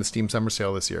anything from the Steam Summer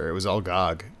Sale this year. It was all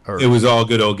GOG. It was all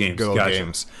good old games. Good old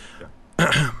games.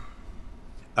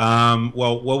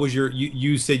 Well, what was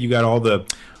you said you got all the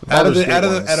out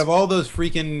of all those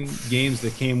freaking games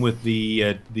that came with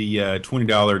the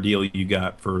 $20 deal you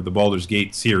got for the Baldur's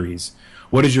Gate series.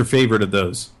 What is your favorite of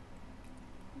those?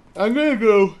 I'm gonna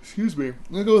go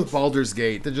with Baldur's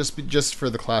Gate. Just for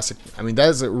the classic. I mean,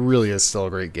 really is still a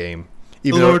great game.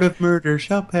 Even Lord of Murder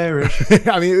shall perish.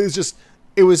 I mean,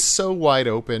 it was so wide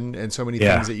open and so many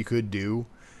things that you could do.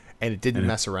 And it didn't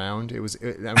mess around.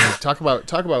 Talk about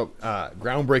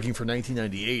groundbreaking for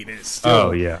 1998.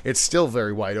 It's still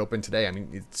very wide open today. I mean,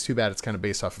 it's too bad it's kind of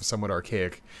based off of somewhat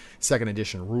archaic second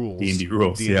edition rules, D&D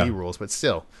rules, D&D rules, but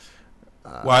still.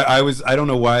 Well, I don't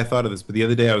know why I thought of this, but the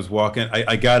other day I was walking.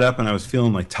 I got up and I was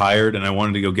feeling like tired, and I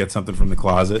wanted to go get something from the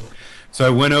closet. So I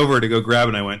went over to go grab it,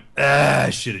 and I went, I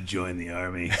should have joined the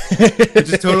army.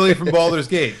 Just totally from Baldur's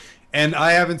Gate. And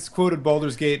I haven't quoted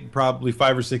Baldur's Gate in probably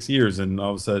 5 or 6 years, and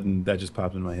all of a sudden that just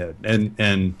popped in my head. And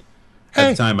at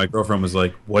Hey. the time, my girlfriend was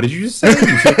like, "What did you just say?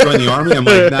 You should join the army?" I'm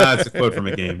like, "Nah, it's a quote from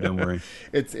a game. Don't worry."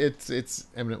 It's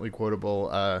eminently quotable.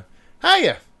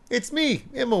 Hiya, it's me,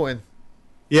 Imoen.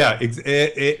 Yeah,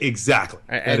 exactly.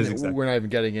 That is And exactly. we're not even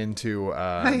getting into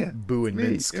Hiya, Boo and me,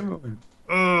 Minsk. Emily.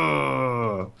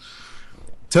 Oh,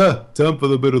 time for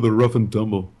the bit of the rough and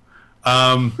tumble.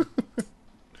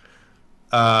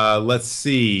 Let's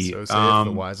see. So saith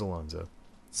the wise Alonzo.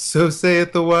 So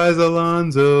saith the wise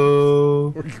Alonzo.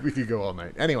 We could go all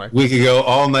night. Anyway, We could go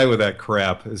all night with that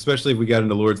crap, especially if we got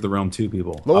into Lords of the Realm 2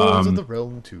 people. Lords of the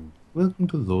Realm 2. Welcome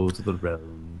to Lords of the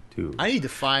Realm 2. I need to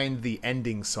find the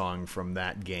ending song from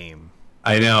that game.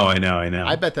 I know.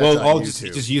 I bet that's well, on all YouTube.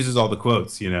 it just uses all the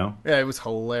quotes, you know. Yeah, it was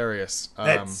hilarious.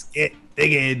 Let's get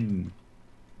digging.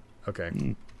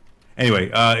 Okay.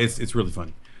 Anyway, it's really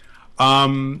funny.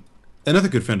 Another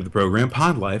good friend of the program,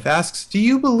 Pond Life, asks, "Do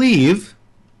you believe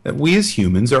that we as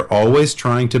humans are always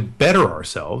trying to better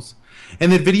ourselves,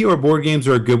 and that video or board games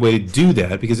are a good way to do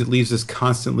that because it leaves us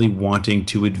constantly wanting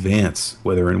to advance,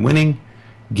 whether in winning,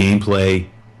 gameplay,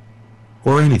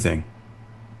 or anything?"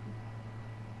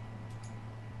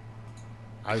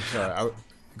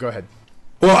 Go ahead.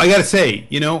 Well, I got to say,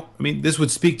 this would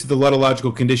speak to the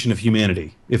ludological condition of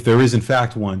humanity, if there is in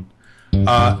fact one,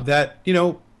 that,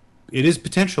 it is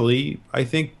potentially, I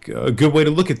think, a good way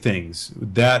to look at things.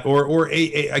 That, or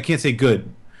I can't say good.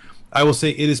 I will say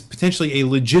it is potentially a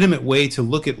legitimate way to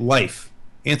look at life,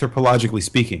 anthropologically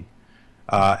speaking,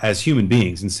 as human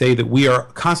beings, and say that we are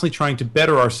constantly trying to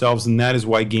better ourselves, and that is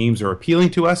why games are appealing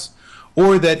to us,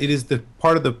 or that it is the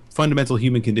part of the fundamental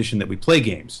human condition that we play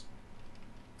games.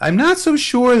 I'm not so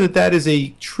sure that that is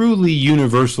a truly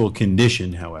universal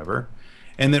condition, however,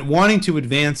 and that wanting to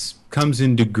advance comes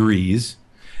in degrees.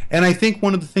 And I think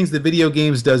one of the things that video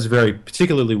games does very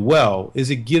particularly well is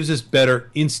it gives us better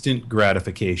instant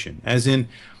gratification. As in,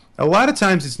 a lot of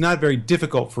times it's not very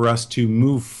difficult for us to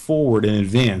move forward and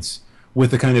advance with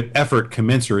the kind of effort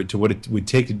commensurate to what it would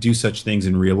take to do such things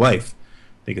in real life.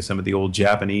 Think of some of the old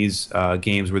Japanese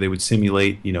games where they would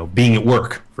simulate, being at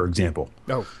work, for example.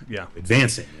 Oh, yeah.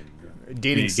 Advancing.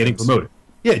 Dating getting sims. promoted.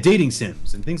 Yeah, dating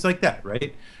sims and things like that,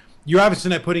 right? You're obviously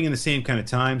not putting in the same kind of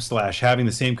time / having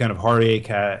the same kind of heartache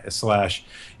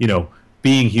 /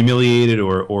 being humiliated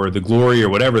or the glory or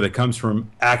whatever that comes from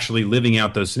actually living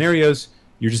out those scenarios.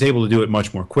 You're just able to do it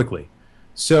much more quickly.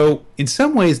 So in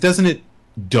some ways, doesn't it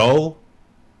dull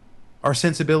our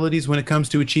sensibilities when it comes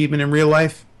to achievement in real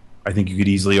life? I think you could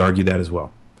easily argue that as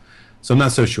well. So I'm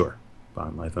not so sure.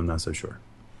 Bond Life, I'm not so sure.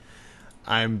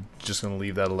 I'm just going to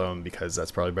leave that alone because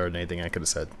that's probably better than anything I could have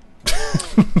said.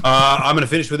 I'm going to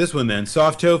finish with this one then.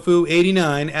 Soft Tofu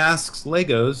 89 asks,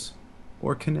 Legos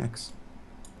or Kinects?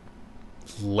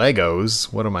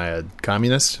 Legos? What am I, a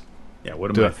communist? Yeah,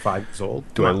 what am I, 5 years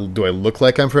old? Do I look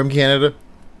like I'm from Canada?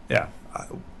 Yeah.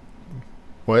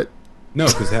 What? No,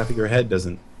 because half of your head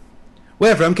doesn't.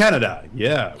 We're from Canada.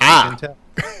 Yeah. Ah. We can tell.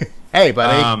 Hey,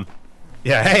 buddy.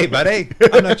 Yeah, hey, buddy.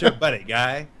 I'm not your buddy,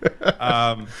 guy.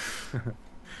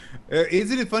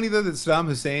 Isn't it funny, though, that Saddam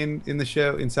Hussein in the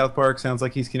show in South Park sounds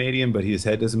like he's Canadian, but his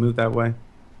head doesn't move that way?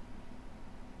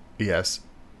 Yes.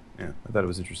 Yeah, I thought it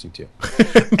was interesting, too.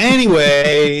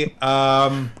 Anyway,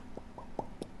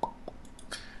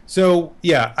 so,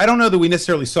 yeah, I don't know that we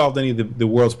necessarily solved any of the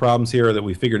world's problems here or that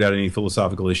we figured out any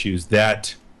philosophical issues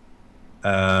that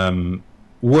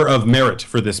were of merit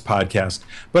for this podcast.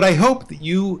 But I hope that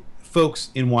you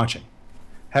folks in watching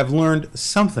have learned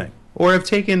something or have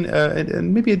taken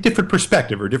maybe a different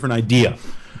perspective or a different idea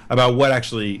about what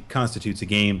actually constitutes a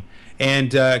game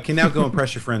and can now go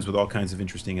impress your friends with all kinds of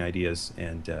interesting ideas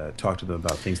and talk to them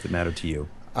about things that matter to you,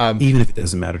 even if it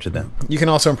doesn't matter to them. You can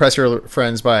also impress your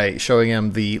friends by showing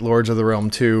them the Lords of the Realm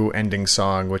 2 ending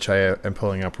song, which I am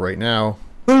pulling up right now.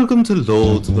 Welcome to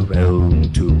Lords of the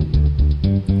Realm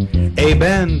 2. A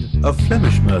band of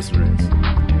Flemish mercenaries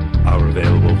are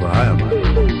available for hire.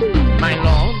 My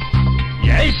lord?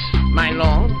 Yes, my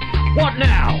lord. What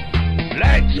now?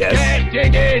 Let's Yes.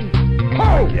 get digging.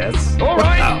 Oh, Yes. all What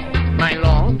right. now? My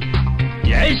lord?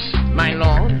 Yes, my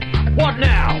lord. What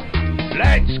now?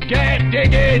 Let's get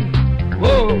digging.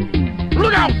 Whoa,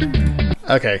 look out!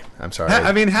 Okay, I'm sorry.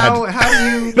 I mean, how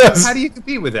do you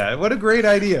compete with that? What a great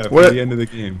idea for What- the end of the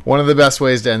game. One of the best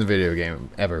ways to end the video game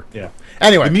ever. Yeah.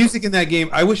 Anyway, The music in that game,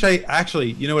 I wish I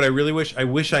actually, you know what I really wish? I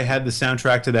wish I had the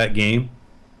soundtrack to that game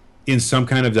in some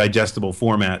kind of digestible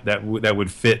format that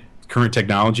would fit current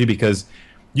technology, because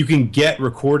you can get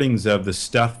recordings of the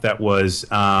stuff that was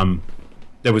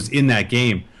in that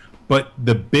game, but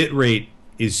the bit rate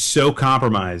is so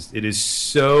compromised. It is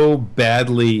so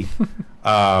badly,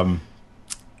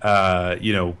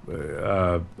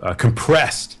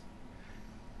 compressed,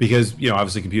 because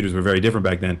obviously computers were very different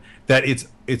back then, that it's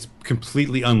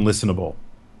completely unlistenable.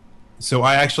 So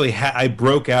I actually I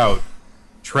broke out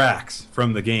tracks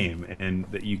from the game, and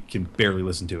that you can barely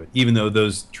listen to it, even though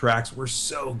those tracks were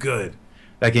so good.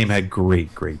 That game had great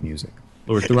music.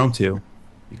 Lord of the Realm 2,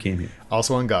 you came here.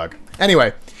 Also on GOG.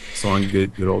 Anyway, so on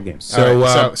good old games. So,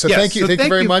 yes, thank you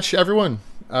very much, everyone,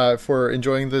 for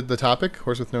enjoying the topic.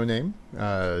 Horse with No Name.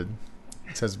 It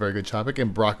says a very good topic,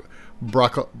 and Broccolope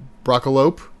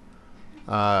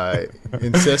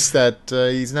insists that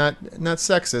he's not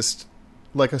sexist,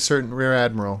 like a certain rear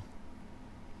admiral.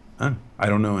 I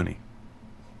don't know any.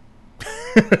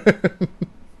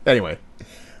 Anyway,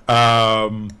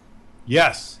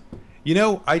 yes,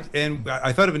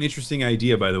 I thought of an interesting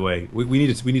idea. By the way, we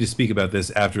need to speak about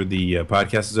this after the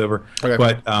podcast is over. Okay.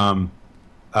 But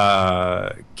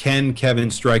Kevin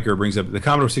Stryker brings up the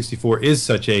Commodore 64 is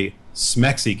such a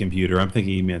smexy computer. I'm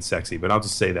thinking he meant sexy, but I'll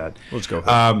just say that. Let's go.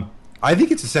 I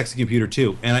think it's a sexy computer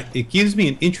too, and it gives me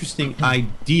an interesting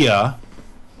idea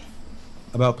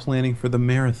about planning for the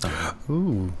marathon.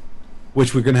 Ooh.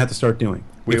 Which we're going to have to start doing.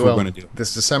 We're going to do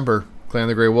this December. Clan of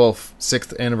the Grey Wolf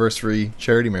 6th anniversary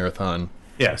charity marathon.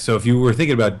 Yeah, so if you were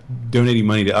thinking about donating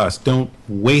money to us, don't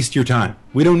waste your time.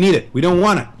 We don't need it. We don't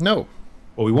want it. No.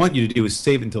 What we want you to do is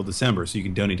save it until December so you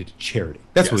can donate it to charity.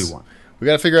 That's what we want. We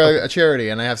got to figure out a charity,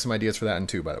 and I have some ideas for that one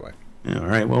too, by the way. Yeah, all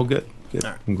right, well, good.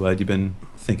 Right. I'm glad you've been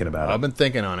thinking about it. I've been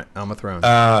thinking on it. On my throne.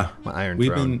 My iron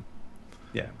throne.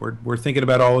 We're thinking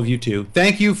about all of you too.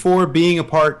 Thank you for being a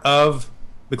part of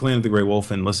the Clan of the Grey Wolf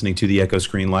and listening to the Echo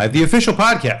Screen Live, the official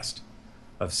podcast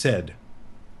of said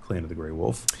Clan of the Grey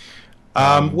Wolf.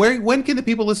 When can the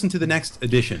people listen to the next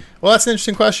edition? Well, that's an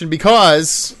interesting question,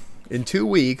 because in 2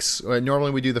 weeks,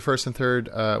 normally we do the first and third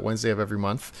Wednesday of every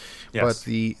month, but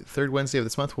the third Wednesday of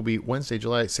this month will be Wednesday,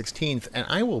 July 16th, and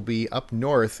I will be up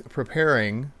north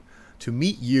preparing to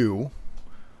meet you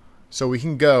so we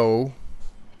can go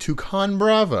to Con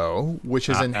Bravo, which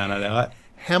is in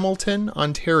Hamilton,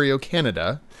 Ontario,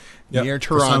 Canada, near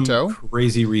Toronto. For some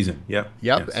crazy reason. Yep.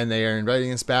 Yes. And they are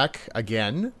inviting us back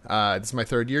again. This is my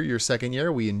third year, your second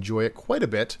year. We enjoy it quite a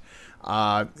bit.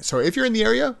 So if you're in the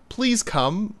area, please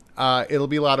come. It'll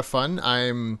be a lot of fun.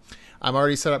 I'm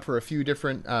already set up for a few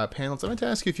different panels. I want to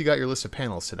ask you if you got your list of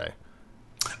panels today.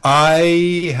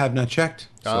 I have not checked,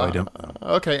 so I don't know.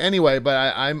 Okay, anyway, but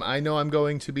I know I'm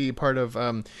going to be part of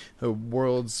the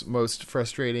world's most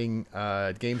frustrating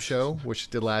game show, which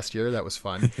did last year. That was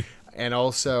fun. And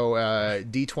also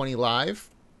D20 Live,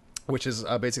 which is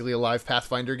basically a live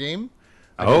Pathfinder game.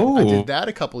 I did that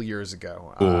a couple years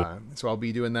ago. Cool. So I'll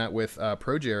be doing that with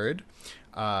Pro Jared,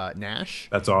 Nash.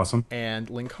 That's awesome. And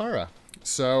Linkara.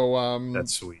 So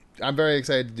that's sweet. I'm very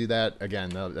excited to do that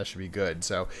again. That should be good.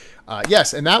 So,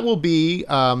 yes, and that will be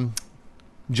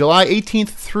July 18th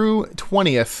through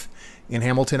 20th in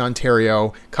Hamilton,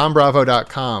 Ontario.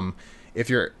 Conbravo.com. If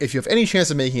you have any chance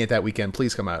of making it that weekend,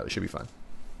 please come out. It should be fun.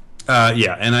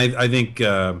 Yeah, and I think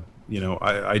I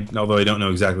although I don't know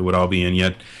exactly what I'll be in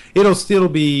yet, it'll still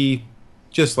be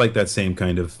just like that same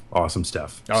kind of awesome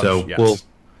stuff. Oh, so yes.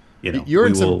 You were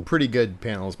in some pretty good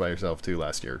panels by yourself too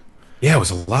last year. Yeah, it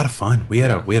was a lot of fun. We had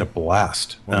a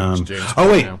blast. Well,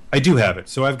 wait, now. I do have it.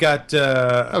 So I've got.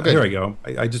 Here I go.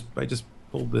 I just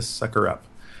pulled this sucker up.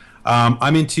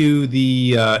 I'm into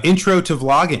the intro to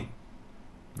vlogging.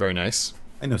 Very nice.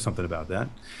 I know something about that.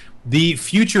 The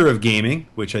future of gaming,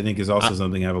 which I think is also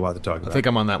something I have a lot to talk about. I think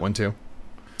I'm on that one too.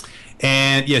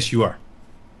 And yes, you are.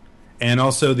 And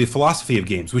also the philosophy of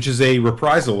games, which is a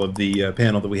reprisal of the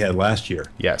panel that we had last year.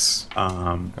 Yes,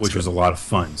 which was a lot of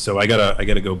fun. So I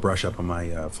gotta go brush up on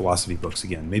my philosophy books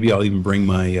again. Maybe I'll even bring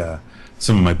my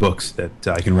some of my books that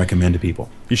I can recommend to people.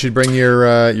 You should bring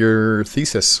your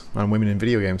thesis on women in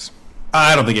video games.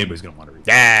 I don't think anybody's gonna want to read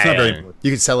it. It's not very.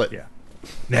 You could sell it. Yeah.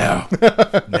 No.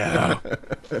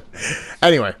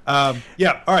 Anyway.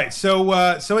 Yeah. All right. So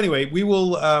anyway, we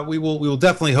will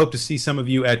definitely hope to see some of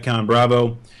you at Con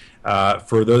Bravo.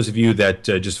 For those of you that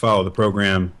just follow the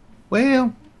program,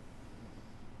 well,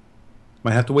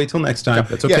 might have to wait till next time.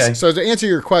 That's okay. Yes, so to answer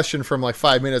your question from like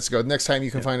 5 minutes ago, the next time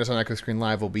you can find us on Echo Screen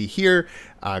Live will be here,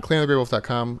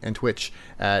 clanofthegreywolf.com and Twitch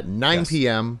at 9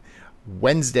 p.m.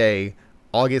 Wednesday,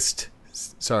 August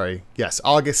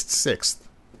 6th.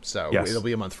 So it'll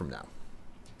be a month from now.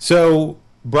 So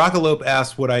Broccolope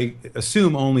asked what I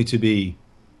assume only to be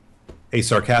a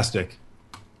sarcastic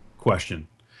question.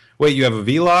 Wait, you have a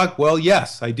vlog? Well,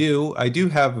 yes, I do. I do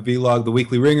have a vlog, The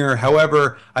Weekly Ringer.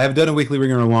 However, I have done a Weekly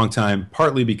Ringer in a long time,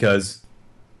 partly because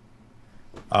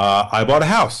I bought a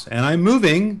house, and I'm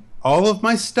moving all of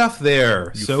my stuff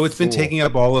there. So it's been taking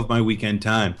up all of my weekend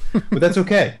time. But that's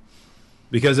okay.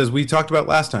 Because as we talked about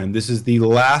last time, this is the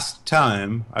last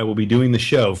time I will be doing the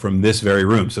show from this very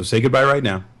room. So say goodbye right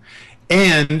now.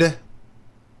 And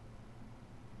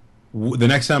the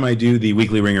next time I do the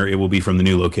Weekly Ringer, it will be from the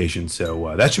new location.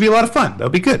 So that should be a lot of fun. That'll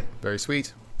be good. Very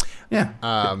sweet. Yeah.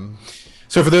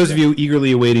 So for those of you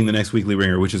eagerly awaiting the next Weekly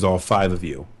Ringer, which is all 5 of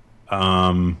you,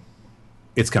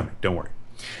 it's coming. Don't worry.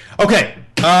 Okay.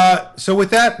 So with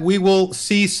that, we will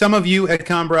see some of you at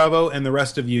Con Bravo and the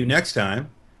rest of you next time.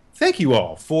 Thank you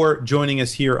all for joining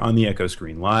us here on the Echo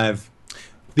Screen Live,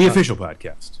 the official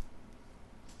podcast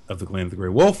of the Clan of the Grey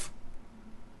Wolf.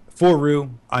 For Rue,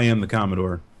 I am the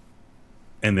Commodore,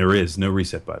 and there is no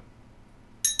reset button.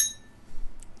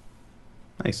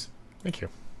 Nice. Thank you.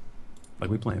 Like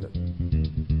we planned it.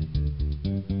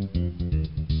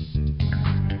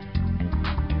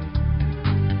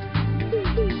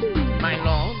 My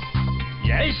lord?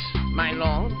 Yes, my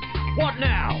lord? What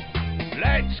now?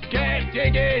 Let's get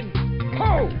digging!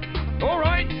 Ho! All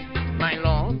right, my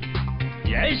lord?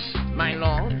 Yes, my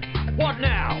lord? What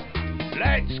now?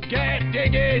 Let's get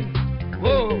digging!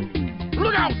 Whoa!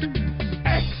 Look out!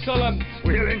 Excellent!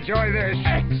 We'll enjoy this!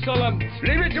 Excellent!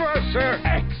 Leave it to us, sir!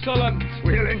 Excellent!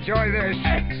 We'll enjoy this!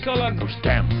 Excellent! Those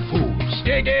damn fools!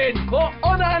 Dig in! For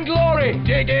honor and glory!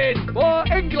 Dig in! For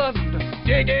England!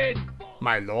 Dig in!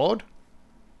 My lord?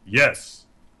 Yes.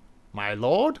 My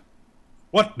lord?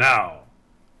 What now?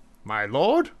 My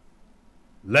lord?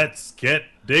 Let's get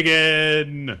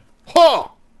digging!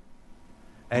 Ha!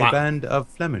 A band of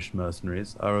Flemish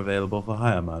mercenaries are available for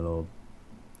hire, my lord.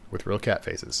 With real cat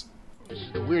faces. This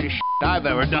is the weirdest shit I've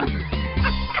ever done.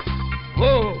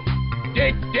 Whoa!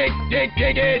 Dig, dig, dig,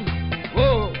 dig in!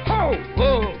 Whoa! Ho!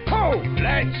 Whoa! Ho!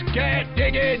 Let's get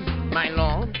digging! My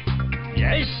lord?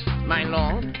 Yes, my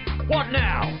lord? What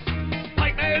now?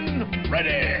 Pikemen,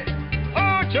 ready!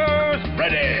 Archers,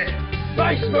 ready!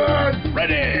 Iceberg,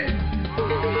 ready!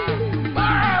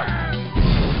 Ah!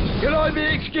 Can I be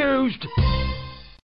excused?